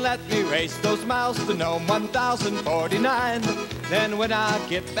 and let me race those miles to Nome 1049. Then when I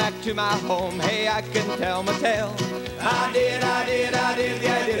get back to my home, hey, I can tell my tale. I did the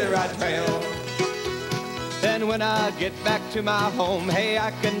Iditarod Trail. Then when I get back to my home, hey,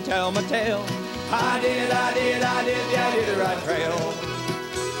 I can tell my tale. I did the Iditarod trail.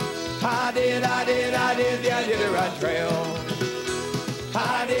 I did the Iditarod trail.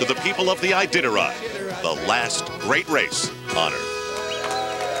 To the people of the Iditarod, the last great race on Earth.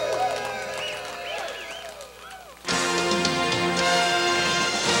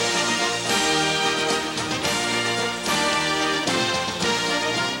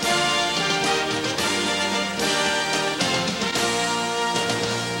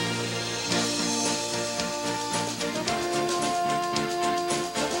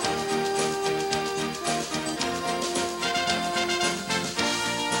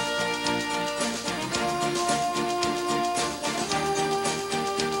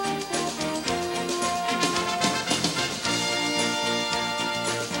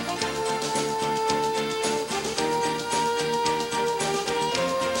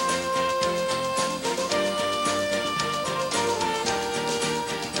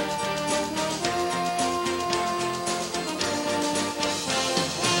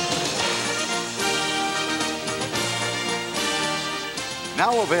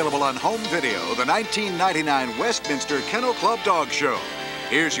 Now available on home video, the 1999 Westminster Kennel Club Dog Show.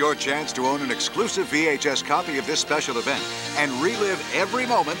 Here's your chance to own an exclusive VHS copy of this special event and relive every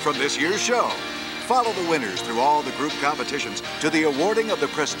moment from this year's show. Follow the winners through all the group competitions to the awarding of the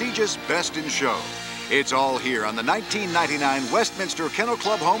prestigious Best in Show. It's all here on the 1999 Westminster Kennel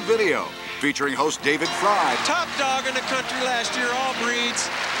Club home video, featuring host David Fry. Top dog in the country last year, all breeds,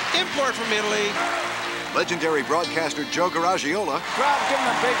 import from Italy. Legendary broadcaster Joe Garagiola. Crowd, give him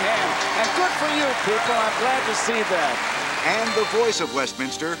a big hand. And good for you, people. I'm glad to see that. And the voice of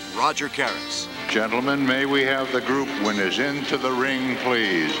Westminster, Roger Karras. Gentlemen, may we have the group winners into the ring,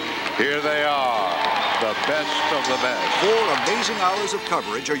 please. Here they are, the best of the best. 4 amazing hours of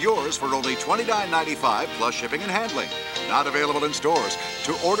coverage are yours for only $29.95 plus shipping and handling. Not available in stores.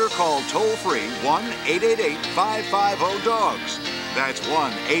 To order, call toll-free 1-888-550-DOGS. That's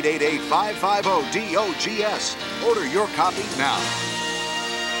 1-888-550-DOGS. Order your copy now.